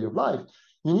better quality of life.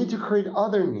 You need to create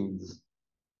other needs,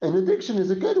 and addiction is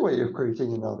a good way of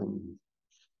creating another need.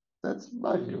 That's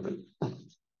my view of it.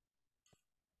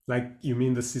 Like, you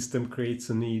mean the system creates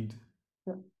a need?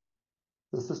 Yeah.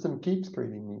 The system keeps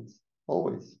creating needs,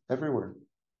 always, everywhere.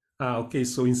 Okay,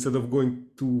 so instead of going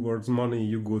towards money,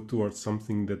 you go towards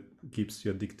something that keeps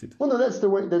you addicted. Well, no, that's the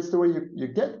way you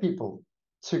get people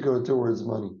to go towards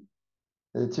money.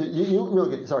 You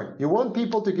want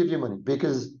people to give you money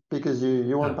because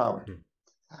you want power. Yeah.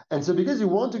 And so because you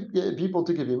want to get people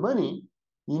to give you money,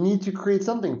 you need to create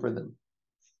something for them.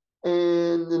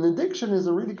 And an addiction is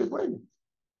a really good way.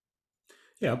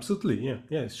 Yeah, absolutely.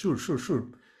 Yeah, sure.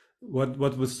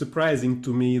 What was surprising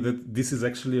to me that this is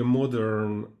actually a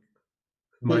modern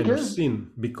minor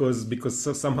sin, because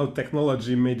somehow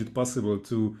technology made it possible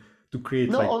to create,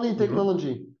 not only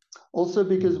technology, also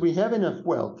because we have enough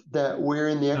wealth that we're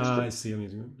in the extra. I see.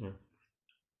 Yeah.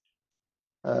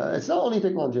 It's not only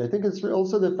technology. I think it's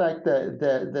also the fact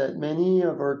that many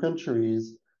of our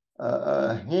countries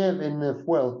have enough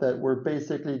wealth that we're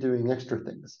basically doing extra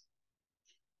things.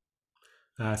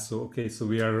 So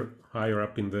we are higher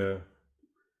up in the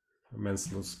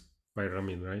Maslow's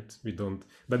pyramid, right? We don't,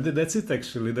 but that's it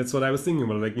actually. That's what I was thinking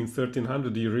about. Like in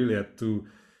 1300, you really had to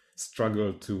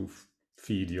struggle to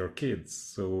feed your kids,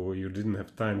 so you didn't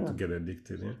have time to get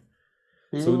addicted. Yeah,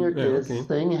 feeding your kids,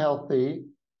 staying healthy.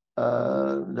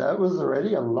 That was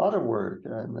already a lot of work,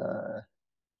 and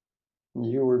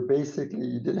you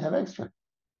didn't have extra.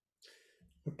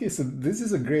 Okay, so this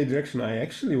is a great direction. I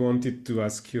actually wanted to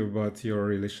ask you about your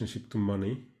relationship to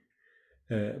money,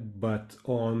 but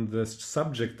on the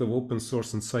subject of open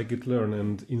source and scikit-learn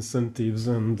and incentives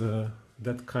and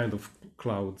that kind of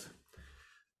cloud.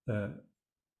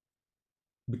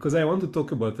 Because I want to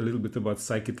talk about a little bit about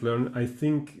scikit-learn. I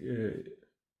think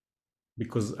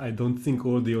because I don't think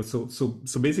audio. So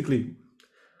basically,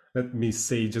 let me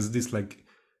say just this: like,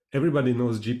 everybody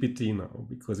knows GPT now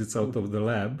because it's out of the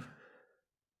lab.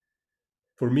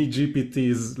 For me, GPT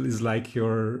is like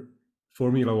your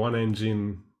Formula One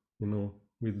engine,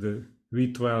 with the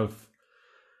V12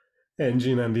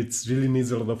 engine, and it really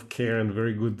needs a lot of care and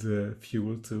very good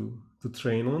fuel to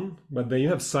train on. But then you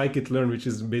have scikit-learn, which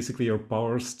is basically your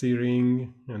power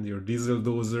steering and your diesel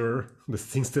dozer, the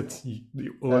things that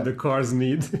all the cars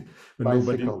need. But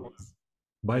nobody knows.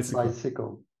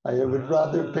 Bicycle. I would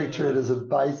rather picture it as a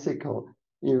bicycle,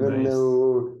 even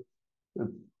though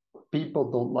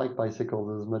people don't like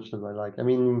bicycles as much as I like. I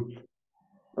mean,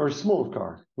 or a small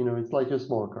car. It's like a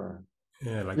small car.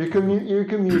 Yeah, like you commute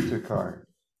to a car.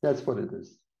 That's what it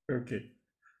is. Okay.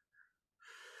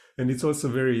 And it's also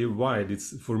very wide.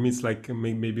 For me, it's like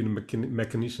maybe the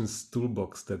mechanician's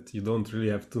toolbox that you don't really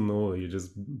have to know. You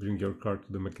just bring your car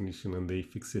to the mechanician and they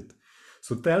fix it.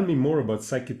 So tell me more about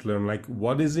scikit-learn. Like,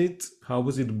 what is it? How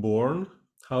was it born?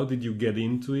 How did you get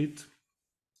into it?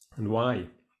 And why?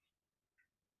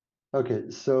 Okay,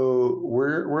 so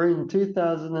we're in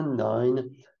 2009.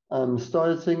 I'm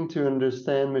starting to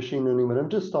understand machine learning, but I'm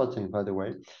just starting, by the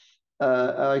way.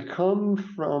 I come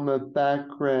from a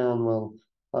background,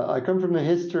 I come from a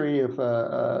history of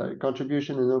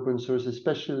contribution in open source,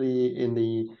 especially in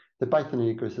the Python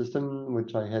ecosystem,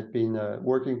 which I had been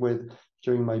working with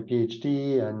during my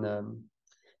PhD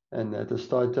and at a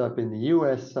startup in the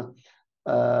US.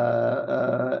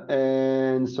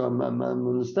 And so I'm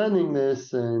understanding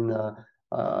this, and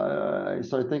I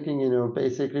start thinking,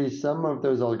 basically some of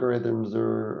those algorithms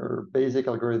are basic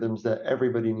algorithms that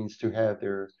everybody needs to have.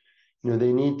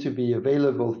 They need to be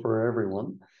available for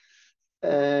everyone.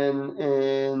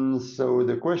 And so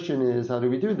the question is, how do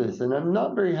we do this? And I'm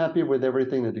not very happy with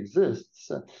everything that exists.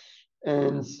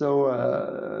 And so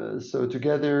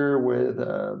together with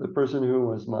the person who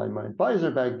was my advisor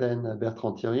back then,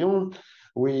 Bertrand Thirion,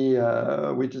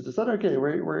 we just decided, okay,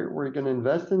 we're going to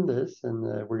invest in this, and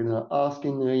we're going to ask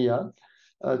INRIA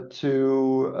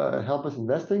to help us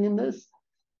investing in this.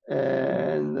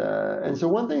 And so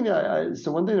one thing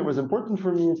that was important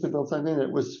for me is to build something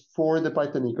that was for the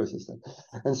Python ecosystem.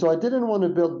 And so I didn't want to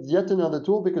build yet another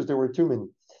tool because there were too many.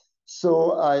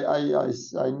 So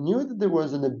I knew that there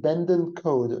was an abandoned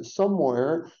code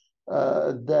somewhere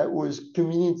that was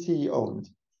community owned.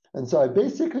 And so I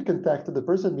basically contacted the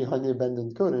person behind the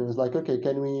abandoned code and was like, okay,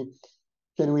 can we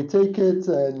take it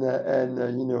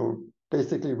and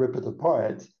basically rip it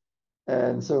apart?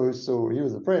 And so he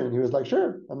was afraid, and he was like,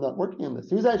 sure, I'm not working on this.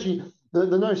 He was actually,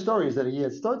 the nice story is that he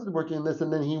had started working on this,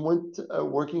 and then he went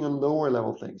working on lower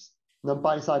level things,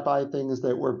 NumPy, SciPy things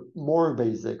that were more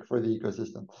basic for the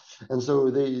ecosystem. And so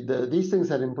these things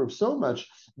had improved so much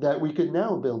that we could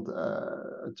now build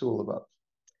a tool above.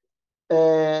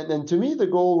 And to me, the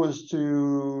goal was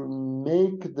to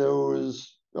make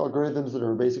those algorithms that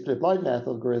are basically applied math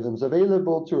algorithms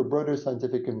available to a broader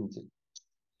scientific community.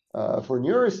 For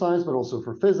neuroscience, but also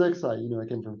for physics. I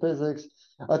came from physics.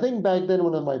 I think back then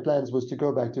one of my plans was to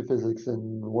go back to physics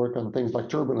and work on things like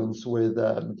turbulence with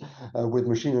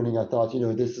machine learning. I thought,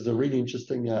 this is a really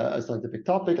interesting scientific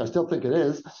topic. I still think it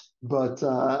is, but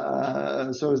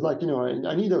so it's like,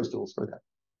 I need those tools for that.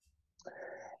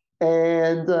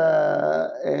 And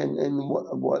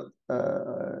what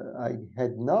I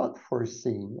had not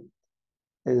foreseen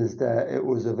is that it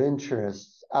was of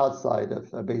interest outside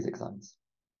of basic science,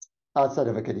 outside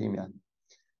of academia,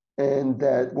 and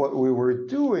that what we were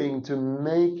doing to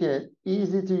make it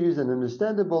easy to use and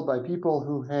understandable by people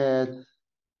who had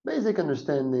basic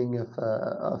understanding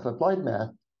of applied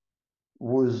math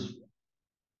was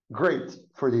great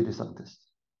for data scientists.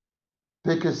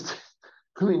 Because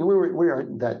I mean, we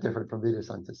aren't that different from data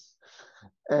scientists.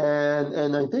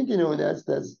 And I think, that's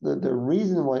the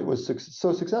reason why it was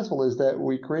so successful is that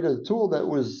we created a tool that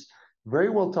was very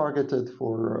well targeted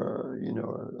for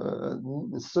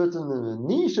a certain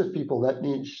niche of people. That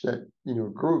niche that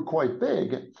grew quite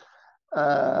big,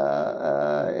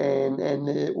 and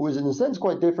it was in a sense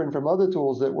quite different from other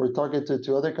tools that were targeted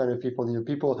to other kind of people.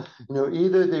 People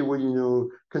either they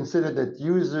would consider that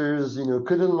users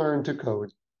couldn't learn to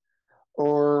code,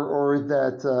 or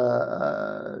that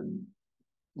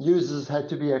users had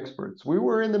to be experts. We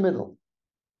were in the middle.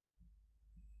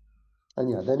 And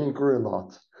yeah, then it grew a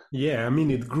lot. Yeah, I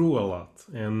mean, it grew a lot.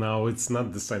 And now it's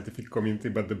not the scientific community,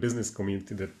 but the business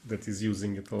community that is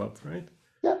using it a lot, right?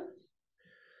 Yeah.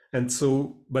 And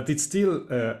so, but it's still,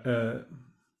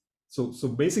 so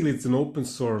basically it's an open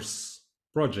source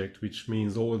project, which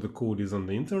means all the code is on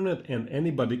the internet and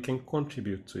anybody can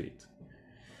contribute to it.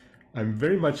 I'm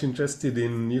very much interested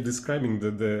in you describing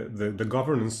the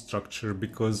governance structure,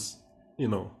 because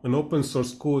an open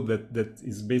source code that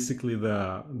is basically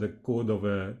the code of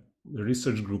a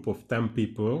research group of 10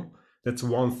 people, that's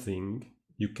one thing.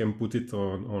 You can put it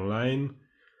online,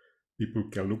 people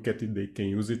can look at it, they can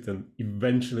use it, and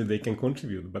eventually they can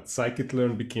contribute. But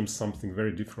scikit-learn became something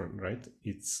very different, right?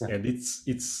 And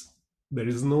it's there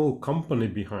is no company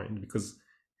behind, because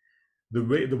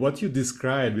what you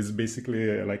describe is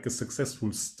basically like a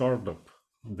successful startup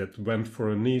that went for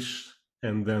a niche,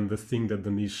 and then the thing that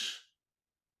the niche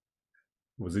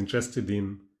was interested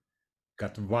in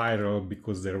got viral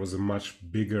because there was a much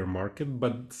bigger market.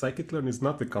 But scikit-learn is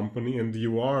not a company, and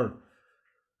you are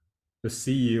a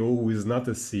CEO who is not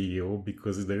a CEO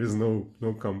because there is no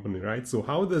company, right? So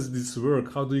how does this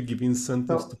work? How do you give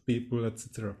incentives to people,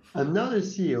 etc.? I'm not a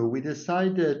CEO. We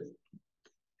decided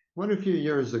a few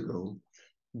years ago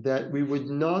that we would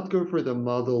not go for the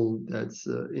model that's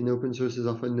in open source is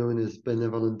often known as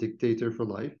benevolent dictator for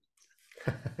life.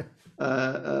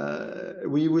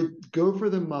 We would go for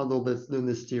the model that's known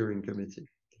as steering committee.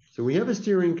 So we have a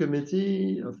steering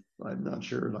committee of, I'm not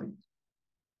sure, like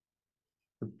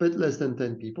a bit less than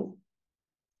 10 people.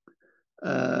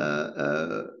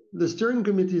 The steering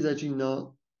committee is actually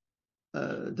not,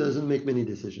 doesn't make many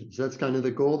decisions. That's kind of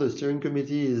the goal. The steering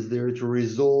committee is there to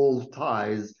resolve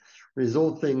ties,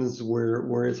 resolve things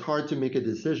where it's hard to make a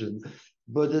decision,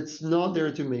 but it's not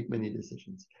there to make many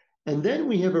decisions. And then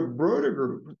we have a broader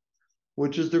group,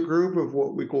 which is the group of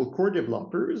what we call core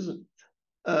developers,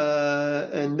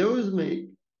 and those make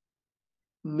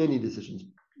many decisions.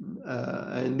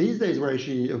 And these days we're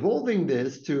actually evolving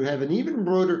this to have an even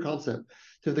broader concept,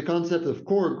 to the concept of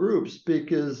core groups,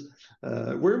 because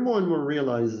we're more and more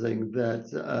realizing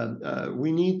that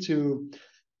we need to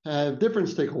have different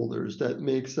stakeholders that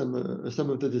make some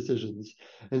of the decisions.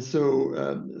 And so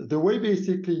the way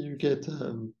basically you get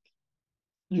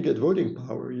voting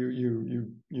power,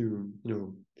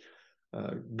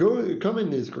 come in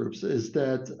these groups is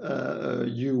that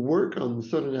you work on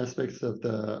certain aspects of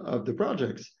the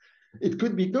projects. It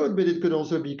could be code, but it could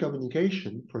also be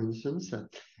communication, for instance.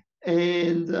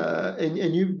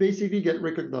 and you basically get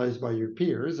recognized by your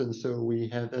peers. And so we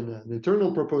have an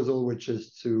internal proposal, which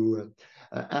is to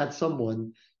add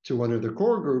someone to one of the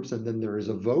core groups, and then there is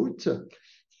a vote,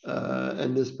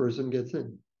 and this person gets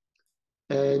in.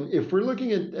 And if we're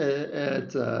looking at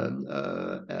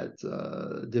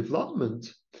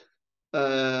development,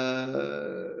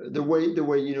 the way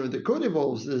the code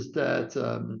evolves is that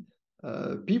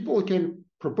people can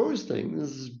propose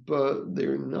things, but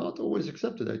they're not always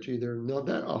accepted. Actually, they're not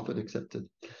that often accepted.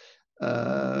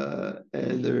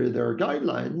 And there are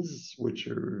guidelines which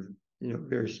are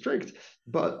very strict.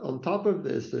 But on top of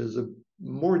this, there's a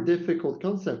more difficult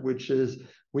concept, which is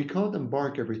we can't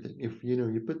embark everything. If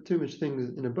you put too much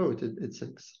things in a boat, it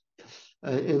sinks.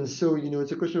 And so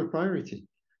it's a question of priority.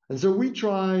 And so we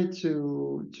try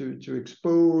to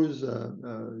expose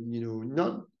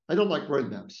not. I don't like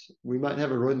roadmaps. We might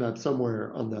have a roadmap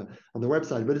somewhere on the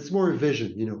website, but it's more a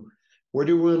vision. Where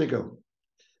do we want to go?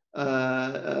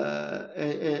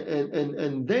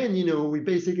 And then we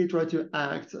basically try to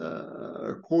act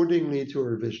accordingly to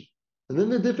our vision. And then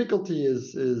the difficulty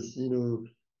is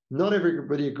not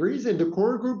everybody agrees. In the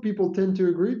core group, people tend to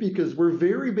agree because we're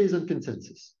very based on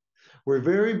consensus. We're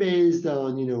very based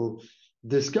on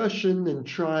discussion and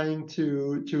trying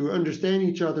to understand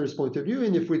each other's point of view.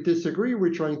 And if we disagree,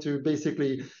 we're trying to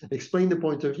basically explain the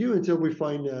point of view until we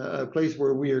find a place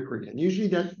where we agree. And usually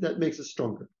that makes us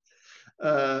stronger.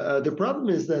 The problem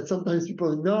is that sometimes people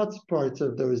are not part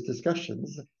of those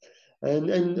discussions.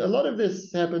 And a lot of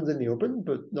this happens in the open,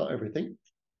 but not everything.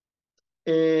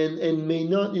 And may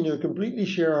not, completely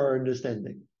share our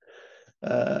understanding.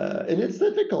 And it's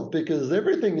difficult because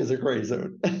everything is a gray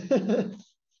zone.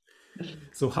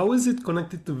 So how is it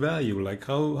connected to value? Like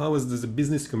how is the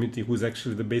business community, who's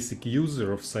actually the basic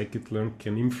user of scikit-learn,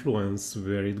 can influence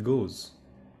where it goes?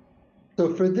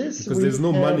 So for this, Because there's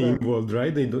no money involved,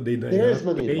 right? They there is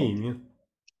money paying. involved.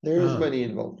 There is money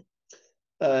involved.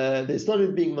 They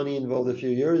started being money involved a few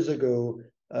years ago.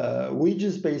 We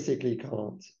just basically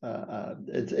can't.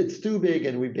 It's too big,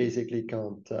 and we basically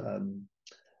can't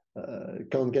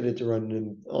get it to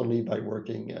run only by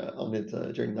working on it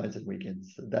during nights and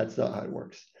weekends. That's not how it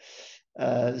works.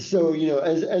 So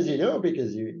as you know,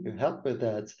 because you helped with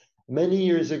that, many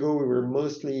years ago we were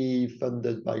mostly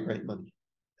funded by grant money,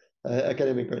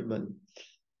 academic grant money.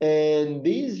 And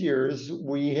these years,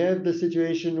 we have the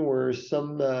situation where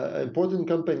some important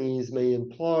companies may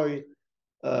employ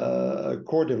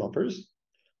core developers,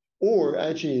 or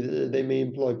actually they may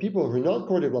employ people who are not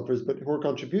core developers, but who are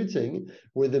contributing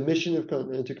with the mission of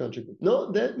to contribute.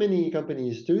 Not that many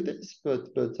companies do this, but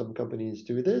some companies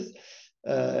do this.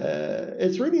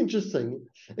 It's really interesting.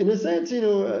 In a sense,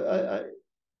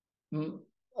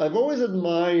 I've always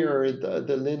admired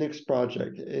the Linux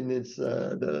project and its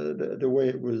the way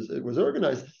it was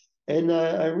organized, and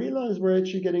I realized we're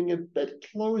actually getting a bit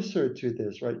closer to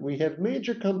this, right? We have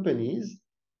major companies,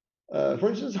 for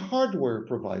instance, hardware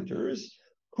providers,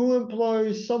 who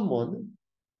employ someone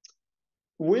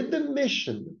with the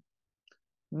mission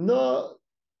not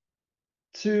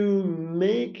to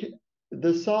make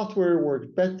the software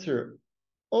work better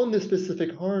on the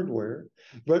specific hardware,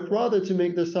 but rather to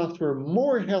make the software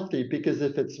more healthy, because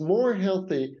if it's more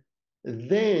healthy,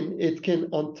 then it can,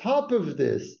 on top of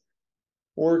this,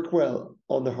 work well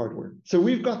on the hardware. So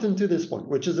we've gotten to this point,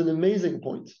 which is an amazing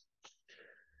point.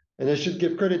 And I should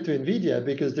give credit to NVIDIA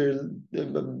because they're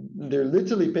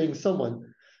literally paying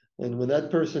someone. And when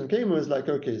that person came, I was like,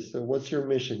 okay, so what's your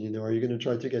mission? Are you going to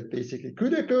try to get basically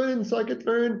CUDA code in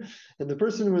scikit-learn? And the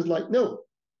person was like, no,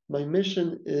 my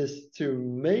mission is to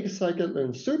make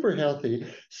scikit-learn super healthy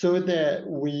so that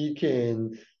we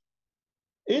can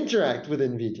interact with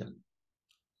NVIDIA.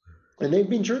 And they've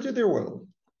been true to their word.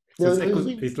 So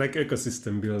it's like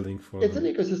ecosystem building for it's an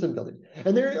ecosystem building.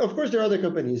 And of course, there are other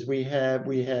companies. We have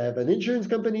an insurance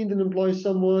company that employs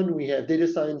someone. We have data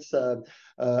science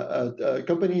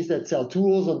companies that sell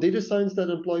tools on data science that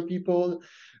employ people.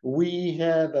 We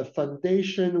have a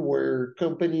foundation where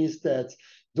companies that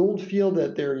don't feel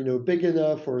that they're big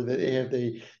enough, or that they have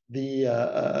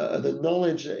the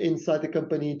knowledge inside the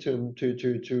company to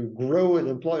grow and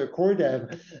employ a core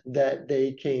dev, that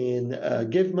they can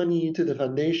give money to the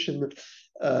foundation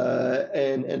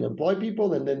and employ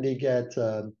people, and then they get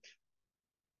I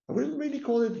wouldn't really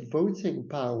call it voting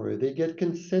power. They get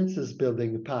consensus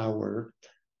building power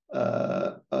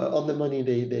on the money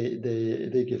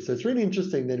they give. So it's really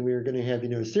interesting that we're going to have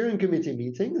steering committee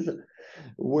meetings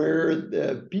where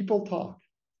people talk,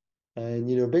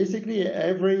 and basically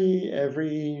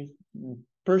every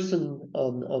person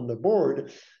on the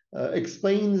board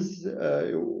explains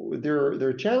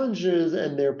their challenges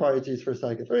and their priorities for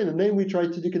scikit-learn. And then we try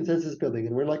to do consensus building,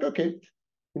 and we're like, okay,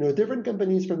 different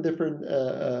companies from different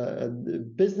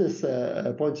business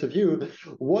points of view,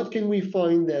 what can we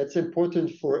find that's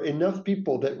important for enough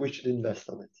people that we should invest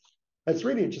on it? That's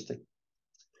really interesting.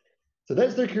 So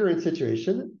that's the current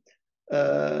situation.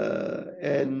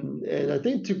 And I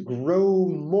think to grow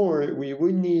more, we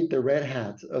would need the red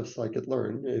hat of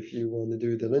scikit-learn, if you want to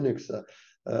do the Linux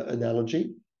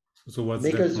analogy. So what's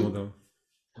that model?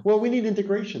 Well, we need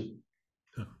integration.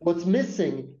 Oh. What's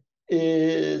missing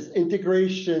is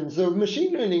integration. So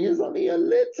machine learning is only a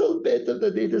little bit of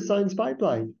the data science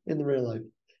pipeline in the real life.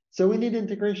 So we need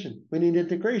integration. We need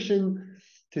integration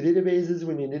to databases.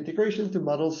 We need integration to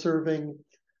model serving.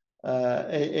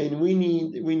 And we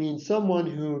need someone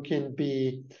who can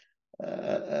be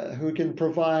who can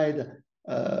provide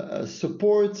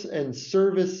support and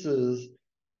services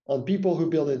on people who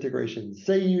build integrations.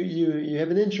 Say you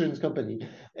have an insurance company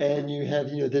and you have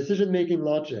decision-making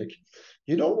logic.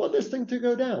 You don't want this thing to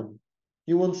go down.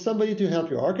 You want somebody to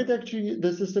help you architect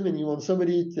the system, and you want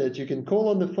somebody that you can call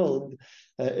on the phone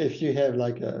if you have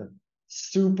like a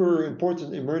super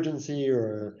important emergency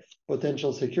or a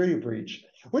potential security breach,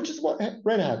 which is what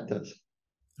Red Hat does.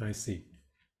 I see.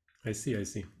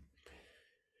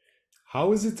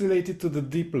 How is it related to the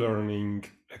deep learning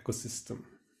ecosystem?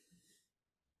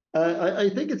 I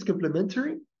think it's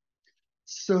complementary.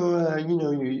 So,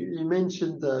 you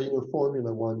mentioned,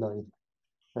 Formula One.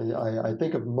 I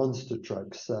think of monster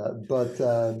trucks, but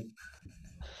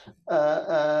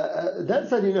that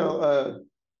said,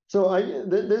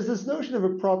 there's this notion of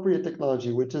appropriate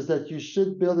technology, which is that you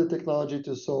should build a technology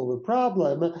to solve a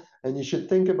problem, and you should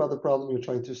think about the problem you're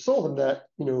trying to solve, and that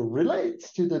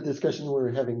relates to the discussion we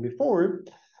were having before.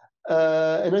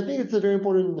 And I think it's a very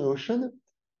important notion.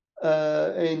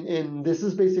 And this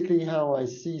is basically how I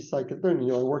see scikit-learn.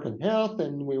 I work in health,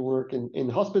 and we work in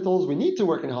hospitals. We need to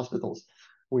work in hospitals.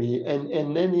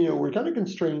 And then we're kind of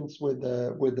constrained with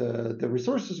the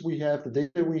resources we have, the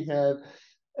data we have.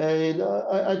 And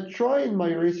I try in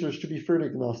my research to be fairly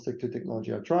agnostic to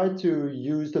technology. I try to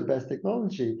use the best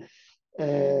technology,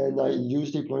 and I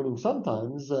use deep learning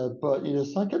sometimes. But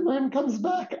scikit-learn comes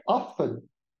back often.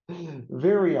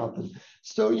 Very often.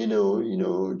 So,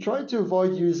 try to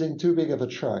avoid using too big of a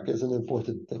truck is an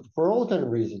important thing for all kind of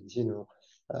reasons.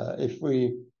 If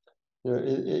we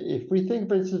think,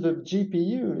 for instance, of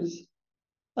GPUs,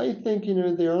 I think,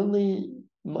 they're only,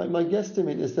 my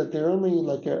guesstimate is that they're only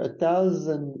like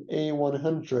 1,000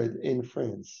 A100 in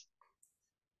France.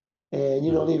 And,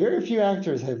 only very few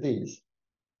actors have these.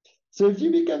 So if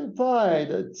you become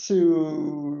tied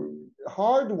to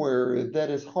hardware that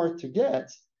is hard to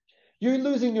get, you're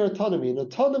losing your autonomy. And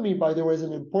autonomy, by the way, is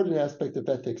an important aspect of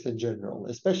ethics in general,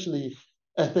 especially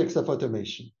ethics of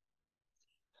automation.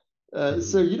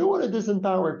 So you don't want to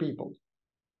disempower people.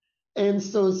 And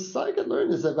so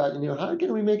scikit-learn is about, how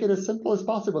can we make it as simple as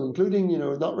possible, including,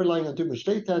 not relying on too much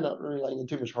data, not relying on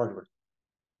too much hardware.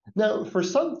 Now, for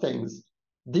some things,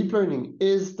 deep learning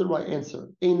is the right answer.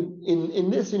 In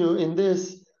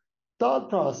this thought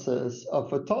process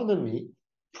of autonomy,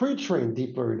 pre-trained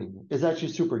deep learning is actually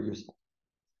super useful.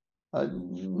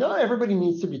 Not everybody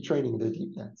needs to be training the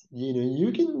deep nets.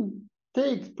 You can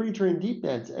take pre-trained deep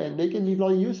nets and they can be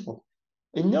very useful.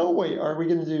 In no way are we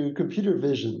going to do computer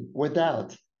vision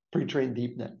without pre-trained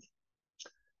deep nets.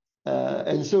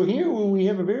 And so here we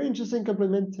have a very interesting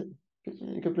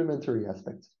complementary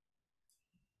aspect.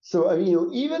 So,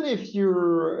 even if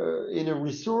you're in a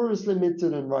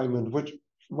resource-limited environment, which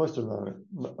most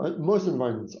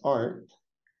environments are,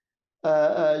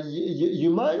 you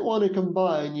might want to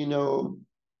combine,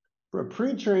 a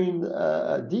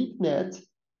pre-trained deep net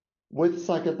with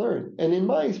scikit-learn. And in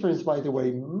my experience, by the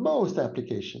way, most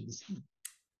applications,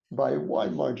 by a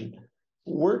wide margin,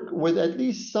 work with at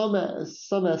least some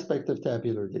aspect of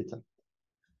tabular data.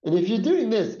 And if you're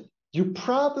doing this, you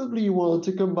probably want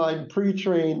to combine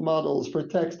pre-trained models for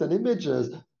text and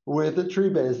images with the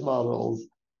tree-based models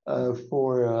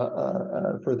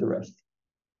for the rest.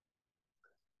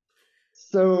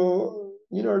 So,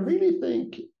 I really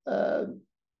think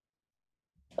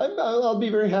I'll be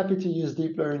very happy to use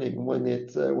deep learning when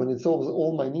it solves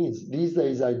all my needs. These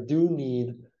days, I do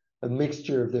need a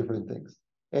mixture of different things.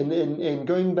 And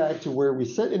going back to where we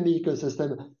sit in the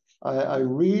ecosystem, I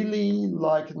really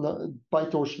like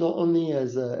PyTorch not only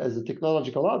as a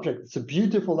technological object. It's a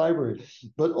beautiful library,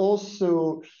 but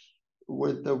also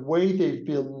with the way they've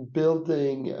been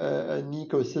building an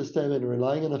ecosystem and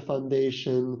relying on a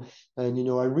foundation. And,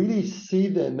 I really see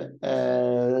them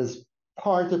as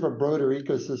part of a broader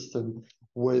ecosystem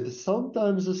with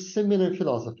sometimes a similar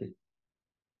philosophy.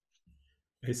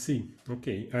 I see.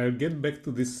 Okay, I'll get back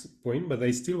to this point, but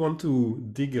I still want to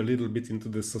dig a little bit into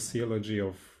the sociology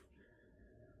of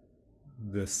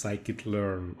the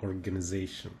scikit-learn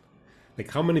organization. Like,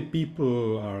 how many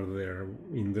people are there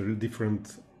in the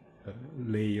different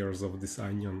layers of this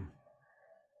onion?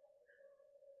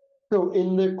 So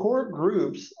in the core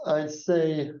groups, I'd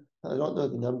say, I don't know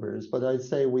the numbers, but I'd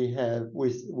say we have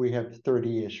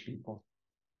 30-ish people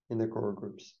in the core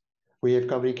groups. We have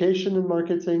communication and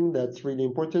marketing. That's really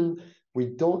important. We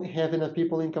don't have enough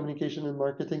people in communication and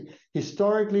marketing.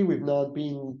 Historically, we've not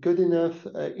been good enough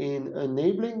in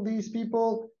enabling these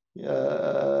people.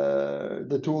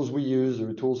 The tools we use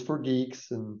are tools for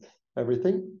geeks and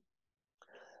everything.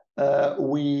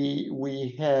 We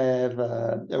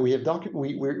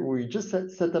just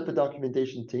set up a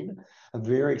documentation team. I'm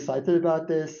very excited about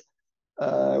this.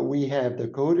 We have the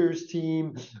coders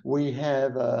team. We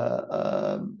have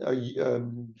a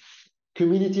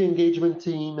community engagement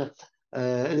team.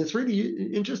 And it's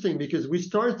really interesting because we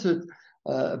started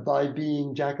by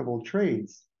being jack of all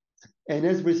trades. And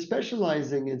as we're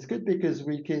specializing, it's good because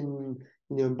we can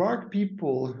embark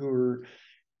people who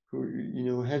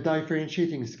have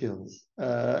differentiating skills.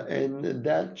 And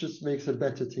that just makes a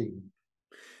better team.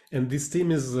 And this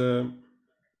team is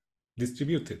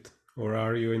distributed, or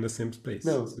are you in the same space?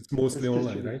 No, So it's mostly it's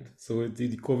online, right? So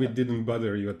the COVID didn't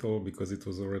bother you at all because it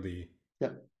was already.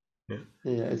 Yeah. Yeah.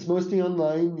 Yeah, it's mostly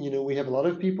online. We have a lot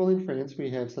of people in France. We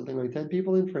have something like 10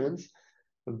 people in France,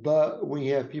 but we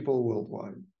have people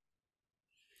worldwide.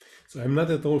 So I'm not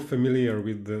at all familiar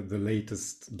with the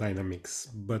latest dynamics,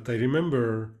 but I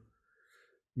remember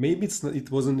maybe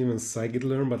it wasn't even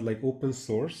scikit-learn, but like open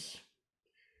source.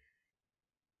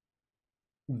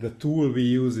 The tool we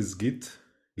use is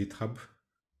GitHub.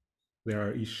 There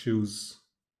are issues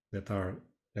that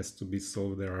has to be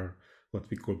solved. There are what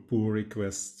we call pull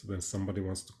requests when somebody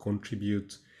wants to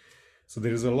contribute. So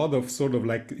there is a lot of sort of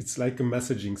like, it's like a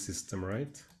messaging system,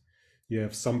 right? You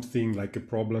have something like a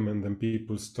problem and then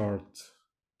people start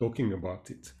talking about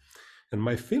it. And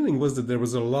my feeling was that there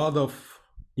was a lot of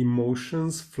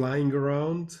emotions flying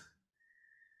around,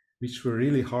 which were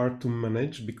really hard to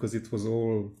manage because it was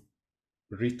all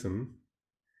written.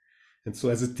 And so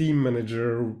as a team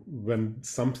manager, when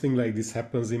something like this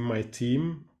happens in my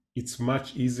team, it's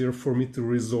much easier for me to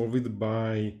resolve it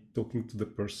by talking to the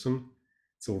person.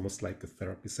 It's almost like a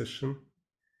therapy session.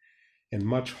 And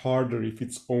much harder if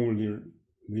it's only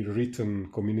written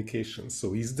communication.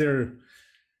 So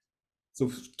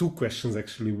two questions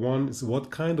actually. One is, what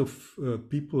kind of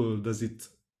people does it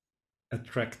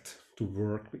attract to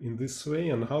work in this way?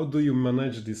 And how do you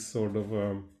manage this sort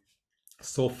of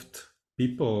soft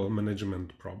people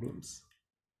management problems?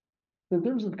 In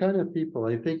terms of kind of people,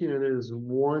 I think there's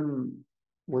one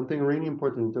thing really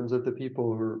important in terms of the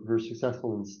people who are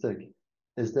successful and stick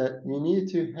is that you need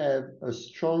to have a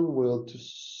strong will to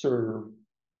serve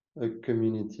a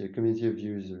community of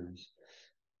users,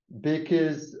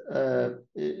 because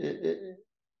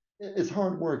it's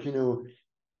hard work.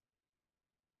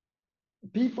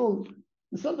 People,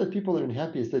 it's not that people are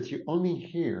unhappy, it's that you only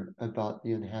hear about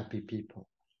the unhappy people.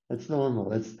 That's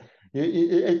normal. It's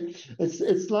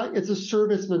like it's a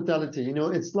service mentality.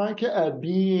 It's like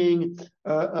being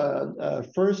a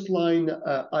first line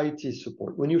IT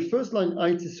support. When you first line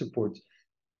IT support,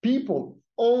 people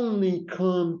only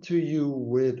come to you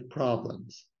with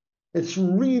problems. It's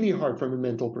really hard from a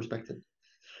mental perspective.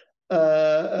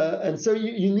 And so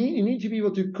you need to be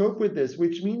able to cope with this,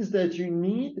 which means that you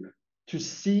need to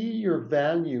see your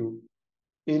value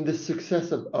in the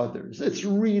success of others. It's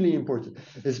really important.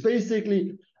 It's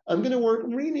basically, I'm going to work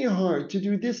really hard to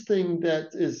do this thing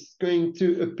that is going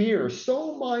to appear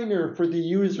so minor for the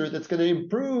user that's going to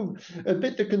improve a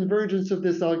bit the convergence of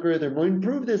this algorithm or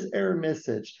improve this error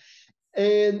message.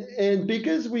 And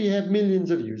because we have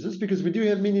millions of users, because we do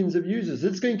have millions of users,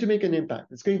 it's going to make an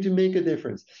impact. It's going to make a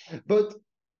difference. But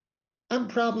I'm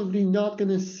probably not going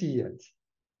to see it.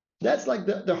 That's like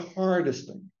the hardest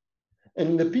thing.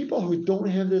 And the people who don't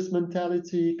have this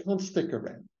mentality can't stick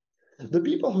around. The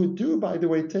people who do, by the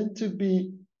way, tend to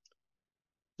be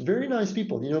very nice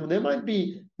people. They might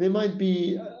be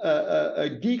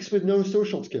geeks with no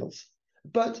social skills,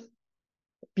 but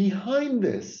behind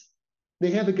this,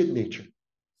 they have a good nature.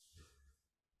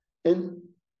 And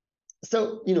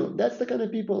so that's the kind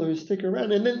of people who stick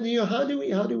around. And then how do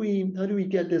we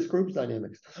get this group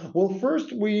dynamics? Well,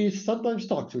 first we sometimes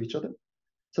talk to each other.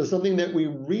 So something that we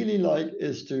really like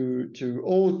is to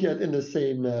all get in the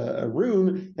same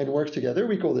room and work together.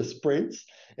 We call this sprints.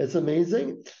 It's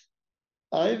amazing.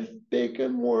 I've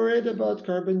become worried about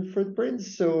carbon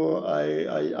footprints, so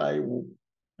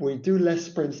we do less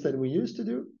sprints than we used to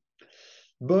do,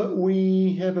 but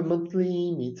we have a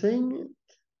monthly meeting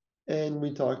and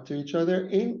we talk to each other.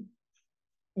 And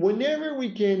whenever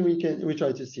we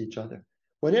try to see each other.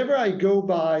 Whenever I go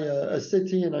by a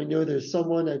city and I know there's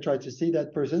someone, I try to see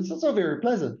that person. It's also very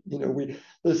pleasant.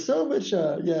 There's so much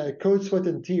cold, sweat,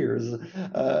 and tears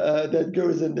that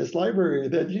goes in this library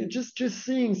that you just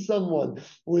seeing someone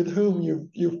with whom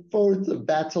you fought a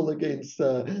battle against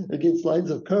lines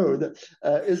of code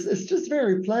is just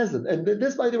very pleasant. And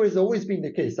this, by the way, has always been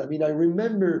the case. I mean, I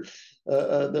remember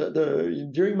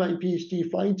during my PhD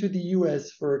flying to the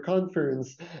US for a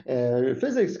conference,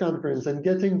 physics conference, and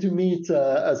getting to meet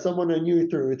someone I knew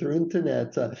through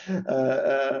internet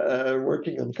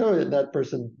working on code, and that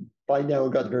person by now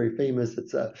got very famous.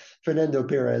 It's Fernando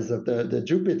Perez of the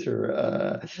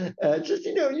Jupiter.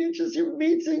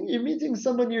 You're meeting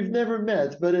someone you've never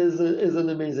met, but is an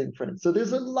amazing friend. So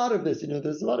there's a lot of this.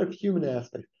 There's a lot of human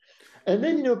aspect. And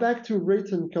then back to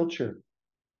written culture.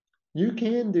 You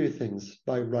can do things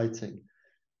by writing.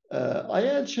 I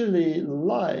actually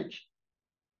like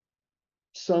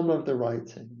some of the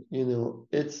writing.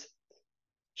 It's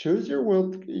choose your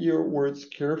words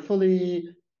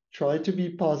carefully, try to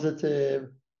be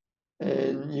positive,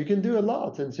 and you can do a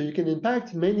lot. And so you can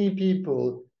impact many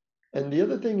people. And the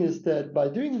other thing is that by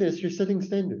doing this, you're setting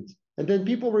standards. And then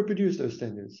people reproduce those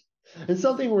standards. It's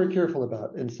something we're careful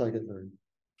about in Scikit-learn.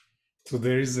 So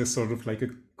there is a sort of like a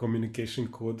communication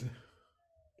code.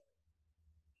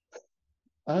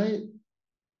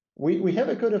 We have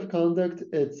a code of conduct.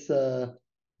 It's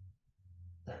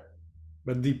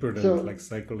but deeper than that, like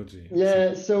psychology.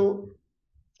 Yeah, so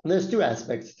there's two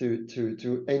aspects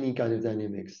to any kind of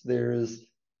dynamics. There's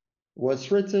what's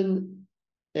written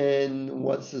and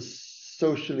what's a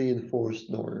socially enforced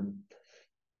norm.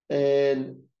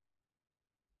 And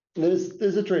there's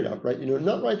a trade-off, right?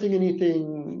 Not writing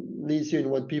anything leads you in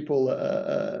what people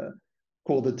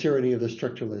call the tyranny of the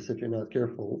structuralist if you're not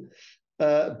careful.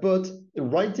 But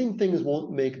writing things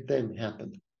won't make them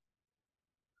happen.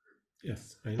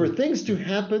 Yes. For things to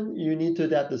happen, you need to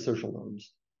adapt the social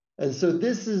norms. And so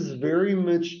this is very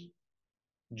much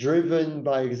driven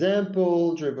by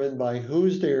example, driven by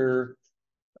who's there.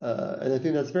 And I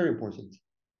think that's very important.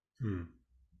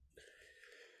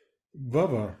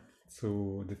 Baba,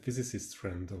 so the physicist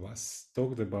friend of us,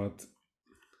 talked about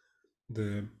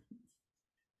the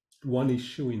one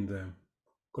issue in the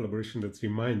collaboration that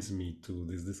reminds me to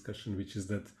this discussion, which is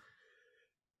that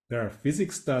there are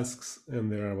physics tasks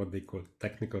and there are what they call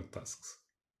technical tasks.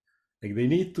 Like they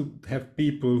need to have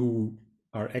people who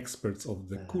are experts of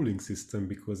the cooling system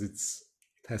because it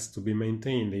has to be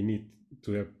maintained. They need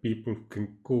to have people who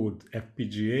can code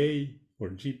FPGA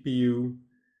or GPU,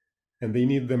 and they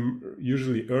need them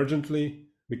usually urgently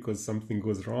because something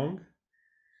goes wrong.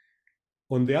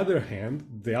 On the other hand,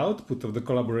 the output of the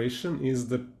collaboration is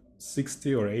the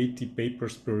 60 or 80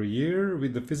 papers per year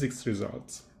with the physics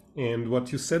results. And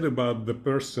what you said about the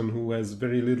person who has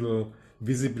very little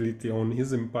visibility on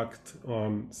his impact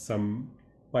on some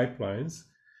pipelines,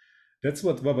 that's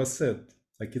what Baba said.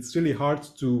 Like it's really hard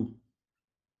to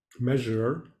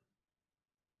measure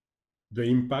the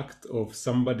impact of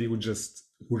somebody who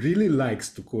really likes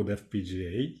to code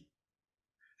FPGA.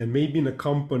 And maybe in a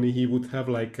company he would have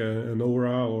like an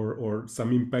aura or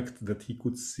some impact that he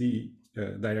could see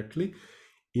directly.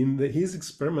 In his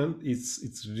experiment,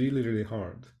 it's really, really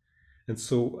hard. And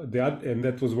so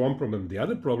that was one problem. The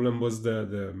other problem was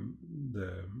the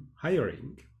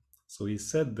hiring. So he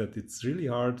said that it's really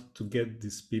hard to get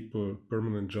these people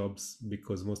permanent jobs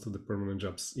because most of the permanent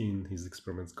jobs in his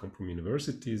experiments come from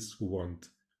universities who want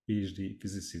PhD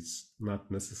physicists, not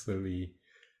necessarily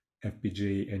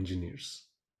FPGA engineers.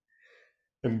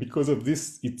 And because of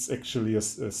this, it's actually a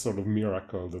sort of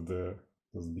miracle that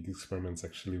those big experiments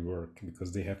actually work,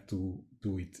 because they have to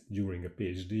do it during a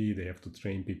PhD, they have to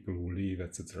train people who leave,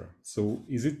 etc. So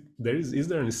is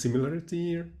there any similarity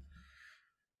here?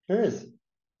 There is.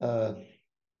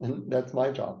 And that's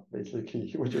my job,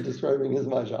 basically. What you're describing is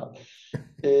my job.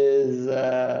 Is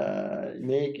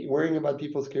worrying about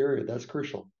people's career. That's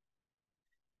crucial.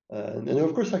 And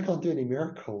of course, I can't do any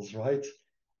miracles, right?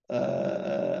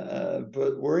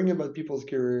 But worrying about people's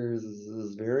careers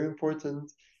is very important.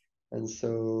 And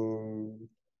so,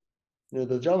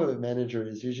 the job of a manager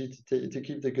is usually to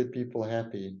keep the good people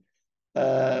happy.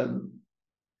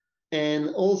 And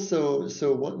also,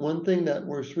 so one thing that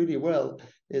works really well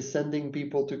is sending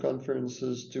people to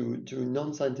conferences, to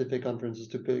non-scientific conferences,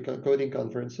 to coding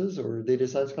conferences or data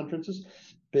science conferences,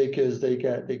 because they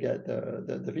get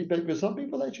the feedback. Because some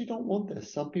people actually don't want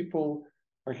this. Some people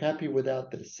are happy without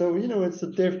this. So, it's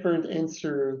a different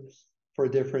answer for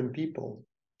different people.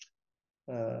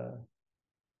 And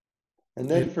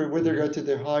then with regard to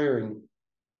their hiring,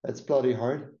 that's bloody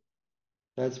hard.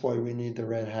 That's why we need the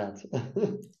red hat.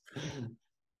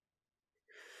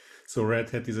 So Red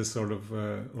Hat is a sort of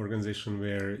organization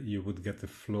where you would get a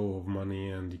flow of money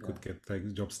and you could get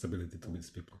like job stability to these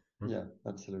people. Yeah,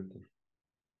 absolutely.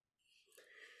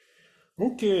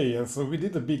 Okay, and so we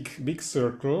did a big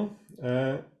circle.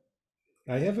 I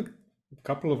have a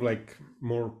couple of like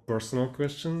more personal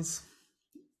questions.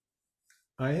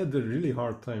 I had a really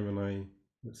hard time when I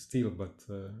still, but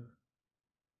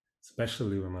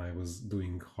especially when I was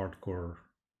doing hardcore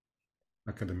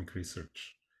academic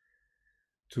research,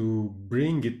 to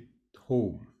bring it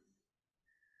home.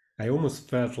 I almost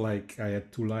felt like I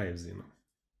had two lives,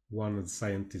 one as a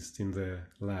scientist in the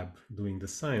lab doing the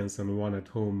science and one at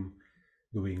home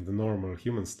doing the normal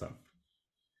human stuff.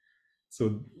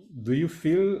 So do you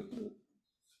feel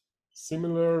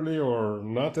similarly or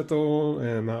not at all?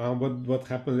 And what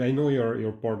happened? I know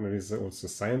your partner is also a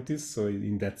scientist, so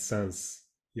in that sense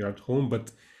you're at home,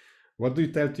 but what do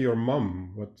you tell to your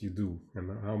mom what you do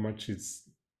and how much it's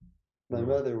My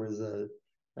mother was a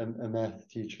math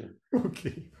teacher.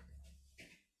 Okay.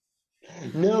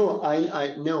 No,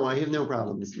 I have no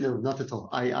problems. No, not at all.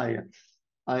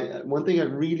 One thing I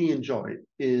really enjoy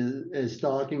is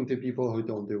talking to people who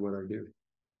don't do what I do.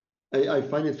 I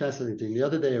find it fascinating. The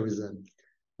other day I was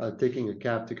taking a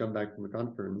cab to come back from a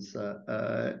conference,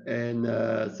 and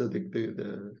so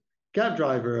the cab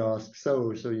driver asks,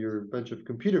 "So you're a bunch of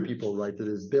computer people, right? That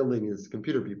this building is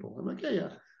computer people." I'm like,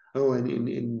 "Yeah." Oh,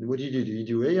 and what do you do? Do you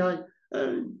do AI?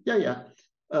 Yeah.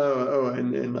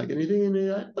 And like anything in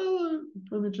AI? Oh,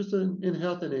 I'm interested in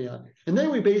health and AI. And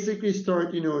then we basically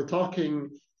start, talking,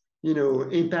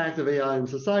 impact of AI in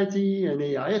society and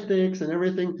AI ethics and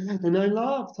everything. And I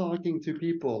love talking to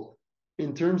people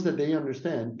in terms that they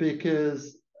understand,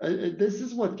 because this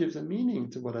is what gives a meaning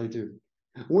to what I do.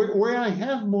 Where I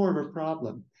have more of a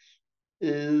problem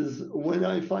is when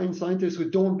I find scientists who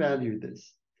don't value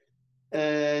this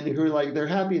and who are like,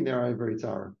 they're happy in their ivory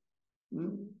tower.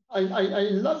 I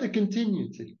love the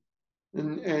continuity.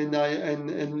 And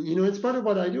it's part of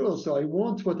what I do also. I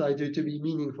want what I do to be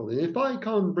meaningful. And if I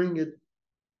can't bring it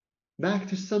back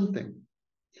to something,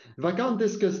 if I can't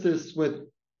discuss this with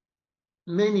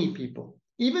many people,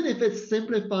 even if it's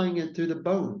simplifying it to the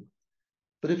bone,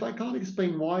 but if I can't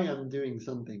explain why I'm doing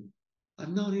something,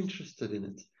 I'm not interested in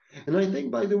it. And I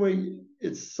think, by the way,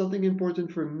 it's something important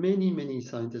for many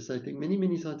scientists. I think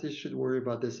many scientists should worry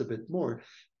about this a bit more,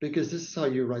 because this is how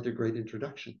you write a great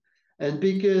introduction. And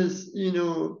because,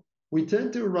 we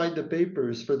tend to write the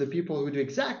papers for the people who do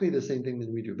exactly the same thing that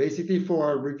we do, basically for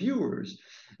our reviewers.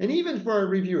 And even for our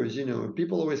reviewers,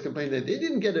 people always complain that they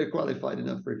didn't get a qualified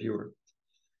enough reviewer.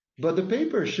 But the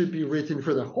paper should be written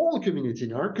for the whole community.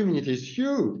 And our community is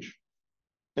huge.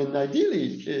 And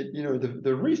ideally,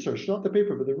 the research, not the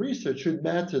paper, but the research should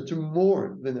matter to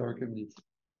more than our community.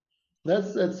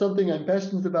 That's something I'm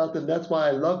passionate about, and that's why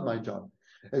I love my job.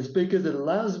 It's because it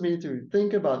allows me to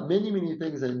think about many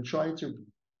things and try to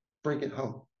bring it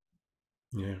home.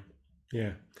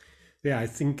 Yeah. I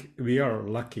think we are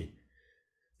lucky.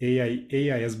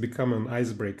 AI has become an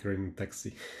icebreaker in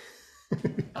taxi.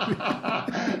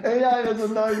 AI is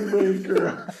an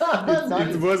icebreaker.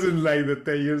 It wasn't like that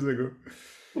 10 years ago.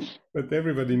 But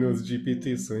everybody knows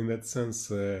GPT, so in that sense,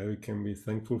 we can be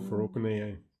thankful for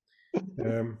OpenAI.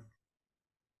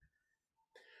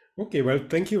 Okay, well,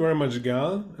 thank you very much,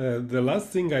 Gaël. The last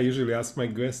thing I usually ask my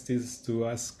guests is to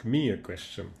ask me a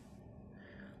question.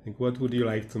 Like, what would you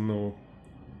like to know?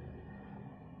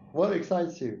 What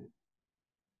excites you?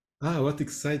 What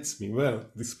excites me? Well,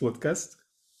 this podcast.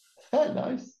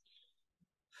 Nice.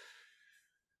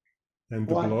 And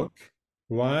the blog.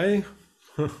 Why?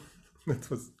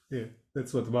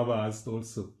 That's what Baba asked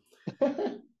also.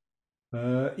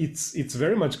 It's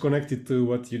very much connected to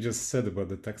what you just said about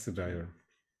the taxi driver.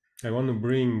 I want to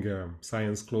bring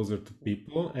science closer to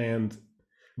people,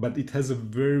 but it has a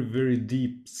very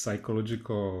deep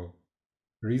psychological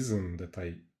reason that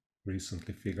I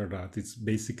recently figured out. It's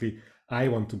basically, I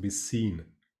want to be seen,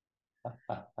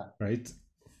 right?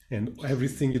 And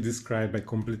everything you describe, I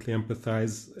completely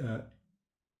empathize.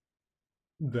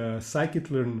 The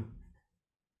scikit-learn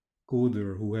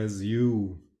coder who has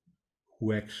you,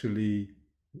 who actually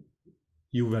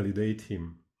you validate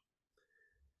him,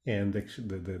 and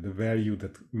actually the value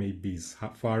that maybe is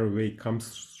far away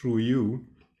comes through you.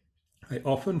 I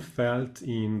often felt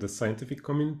in the scientific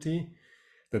community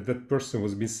that person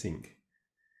was missing.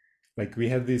 Like we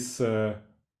had this,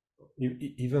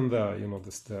 even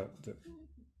the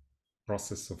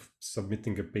process of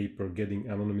submitting a paper, getting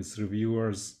anonymous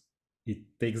reviewers, it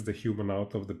takes the human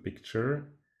out of the picture.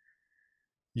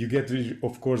 You get,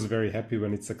 of course, very happy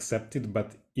when it's accepted, but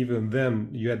even then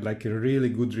you had like a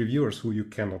really good reviewers who you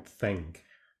cannot thank,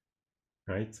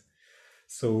 right?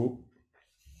 So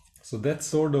that's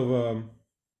sort of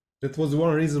that was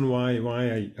one reason why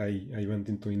I went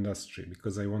into industry,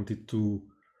 because I wanted to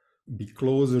be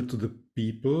closer to the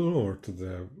people or to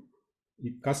the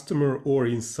customer or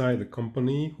inside the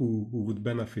company who would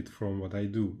benefit from what I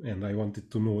do, and I wanted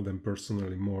to know them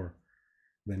personally more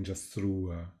than just through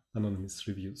anonymous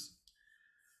reviews.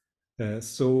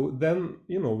 So then,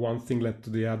 one thing led to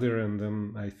the other, and then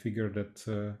I figured that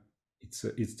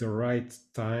it's the right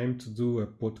time to do a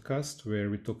podcast where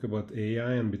we talk about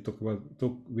AI and we talk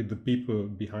with the people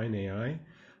behind AI.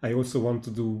 I also want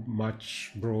to do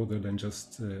much broader than just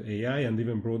AI, and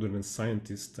even broader than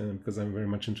scientists, because I'm very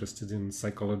much interested in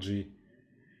psychology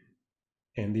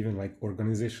and even like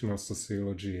organizational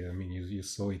sociology. I mean, you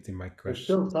saw it in my question. It's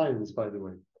still science, by the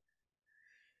way.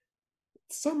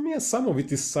 Some of it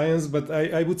is science, but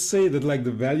I would say that like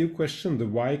the value question, the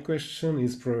why question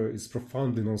is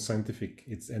profoundly non-scientific.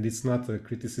 It's not a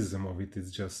criticism of it.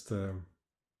 It's just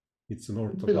it's an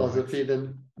orthodox philosophy then.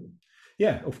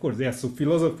 Yeah, of course. Yeah, so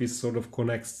philosophy sort of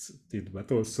connects it,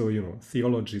 but also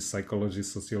theology, psychology,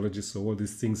 sociology, so all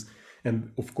these things,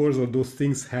 and of course all those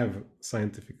things have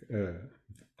scientific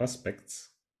aspects.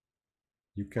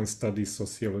 You can study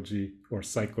sociology or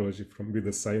psychology with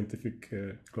a scientific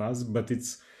class, but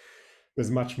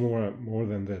there's much more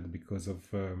than that, because of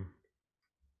the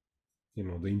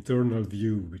internal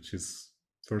view, which is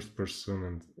first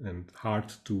person and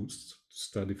hard to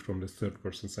study from the third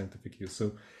person scientific view.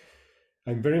 So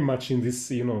I'm very much in this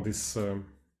this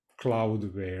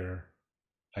cloud where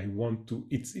I want to.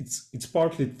 It's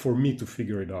partly for me to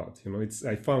figure it out.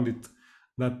 I found it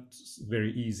not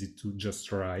very easy to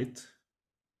just write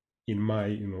in my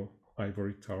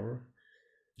ivory tower,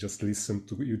 just listen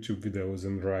to YouTube videos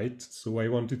and write. So I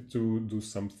wanted to do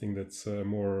something that's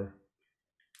more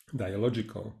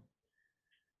dialogical,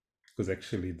 because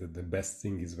actually the best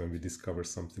thing is when we discover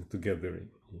something together.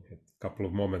 You had a couple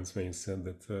of moments when you said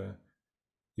that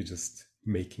you're just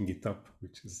making it up,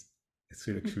 which is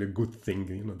actually a good thing.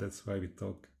 That's why we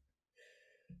talk.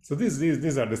 So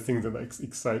these are the things that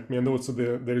excite me, and also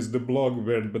there is the blog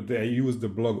but I use the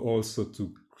blog also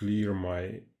to clear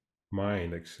my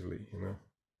mind, actually,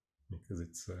 because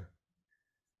it's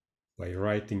by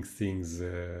writing things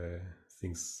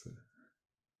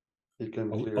you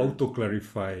can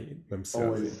auto-clarify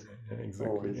themselves. Always. Yeah,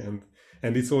 exactly. Always.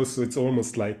 And it's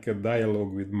almost like a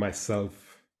dialogue with myself.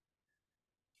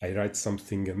 I write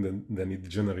something and then it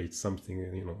generates something,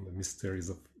 the mysteries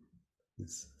of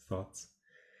these thoughts.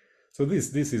 So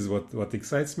this is what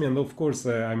excites me, and of course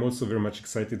I'm also very much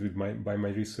excited by my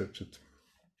research at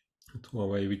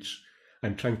Huawei, which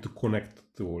I'm trying to connect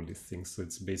to all these things. So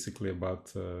it's basically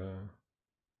about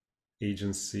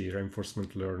agency,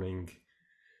 reinforcement learning,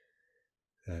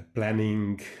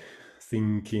 planning,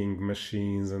 thinking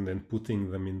machines, and then putting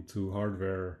them into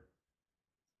hardware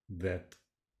that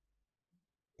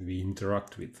we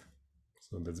interact with.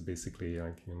 So that's basically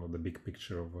like the big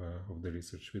picture of the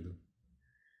research we do.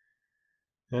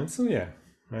 And so yeah,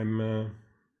 I'm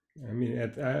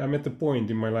at the point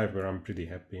in my life where I'm pretty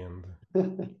happy and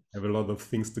have a lot of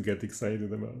things to get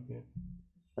excited about. Yeah.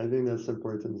 I think that's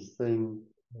important. Staying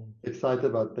excited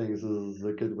about things is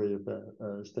a good way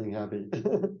of staying happy.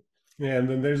 Yeah, and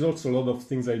then there's also a lot of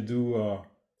things I do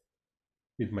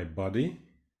with my body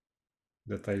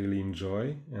that I really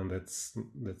enjoy, and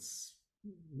that's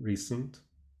recent.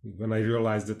 When I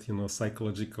realized that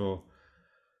psychological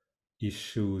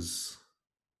issues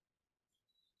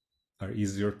are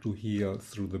easier to heal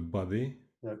through the body.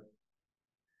 Yep.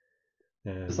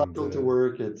 And cycle to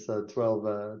work, it's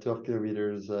 12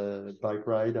 kilometers bike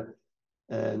ride,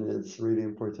 and it's really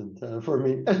important for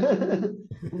me.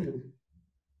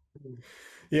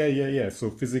 Yeah. So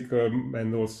physical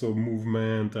and also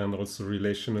movement, and also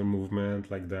relational movement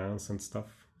like dance and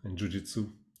stuff, and jiu-jitsu,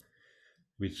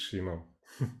 which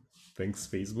thanks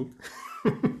Facebook.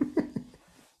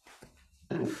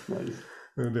 Nice.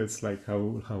 That's like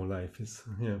how life is.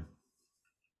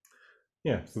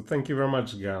 Yeah. So thank you very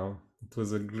much, Gaël. It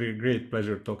was a great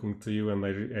pleasure talking to you, and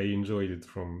I enjoyed it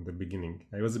from the beginning.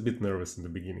 I was a bit nervous in the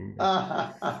beginning.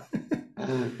 Oh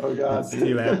God! It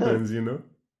still happens,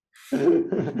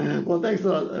 Well, thanks a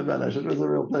lot, Manish. It was a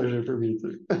real pleasure for me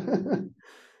too.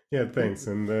 Yeah, thanks,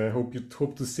 and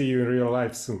hope to see you in real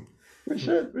life soon. We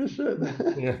should.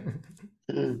 Yeah.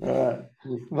 All right.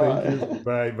 Bye. Thank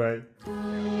you.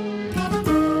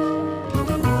 Bye.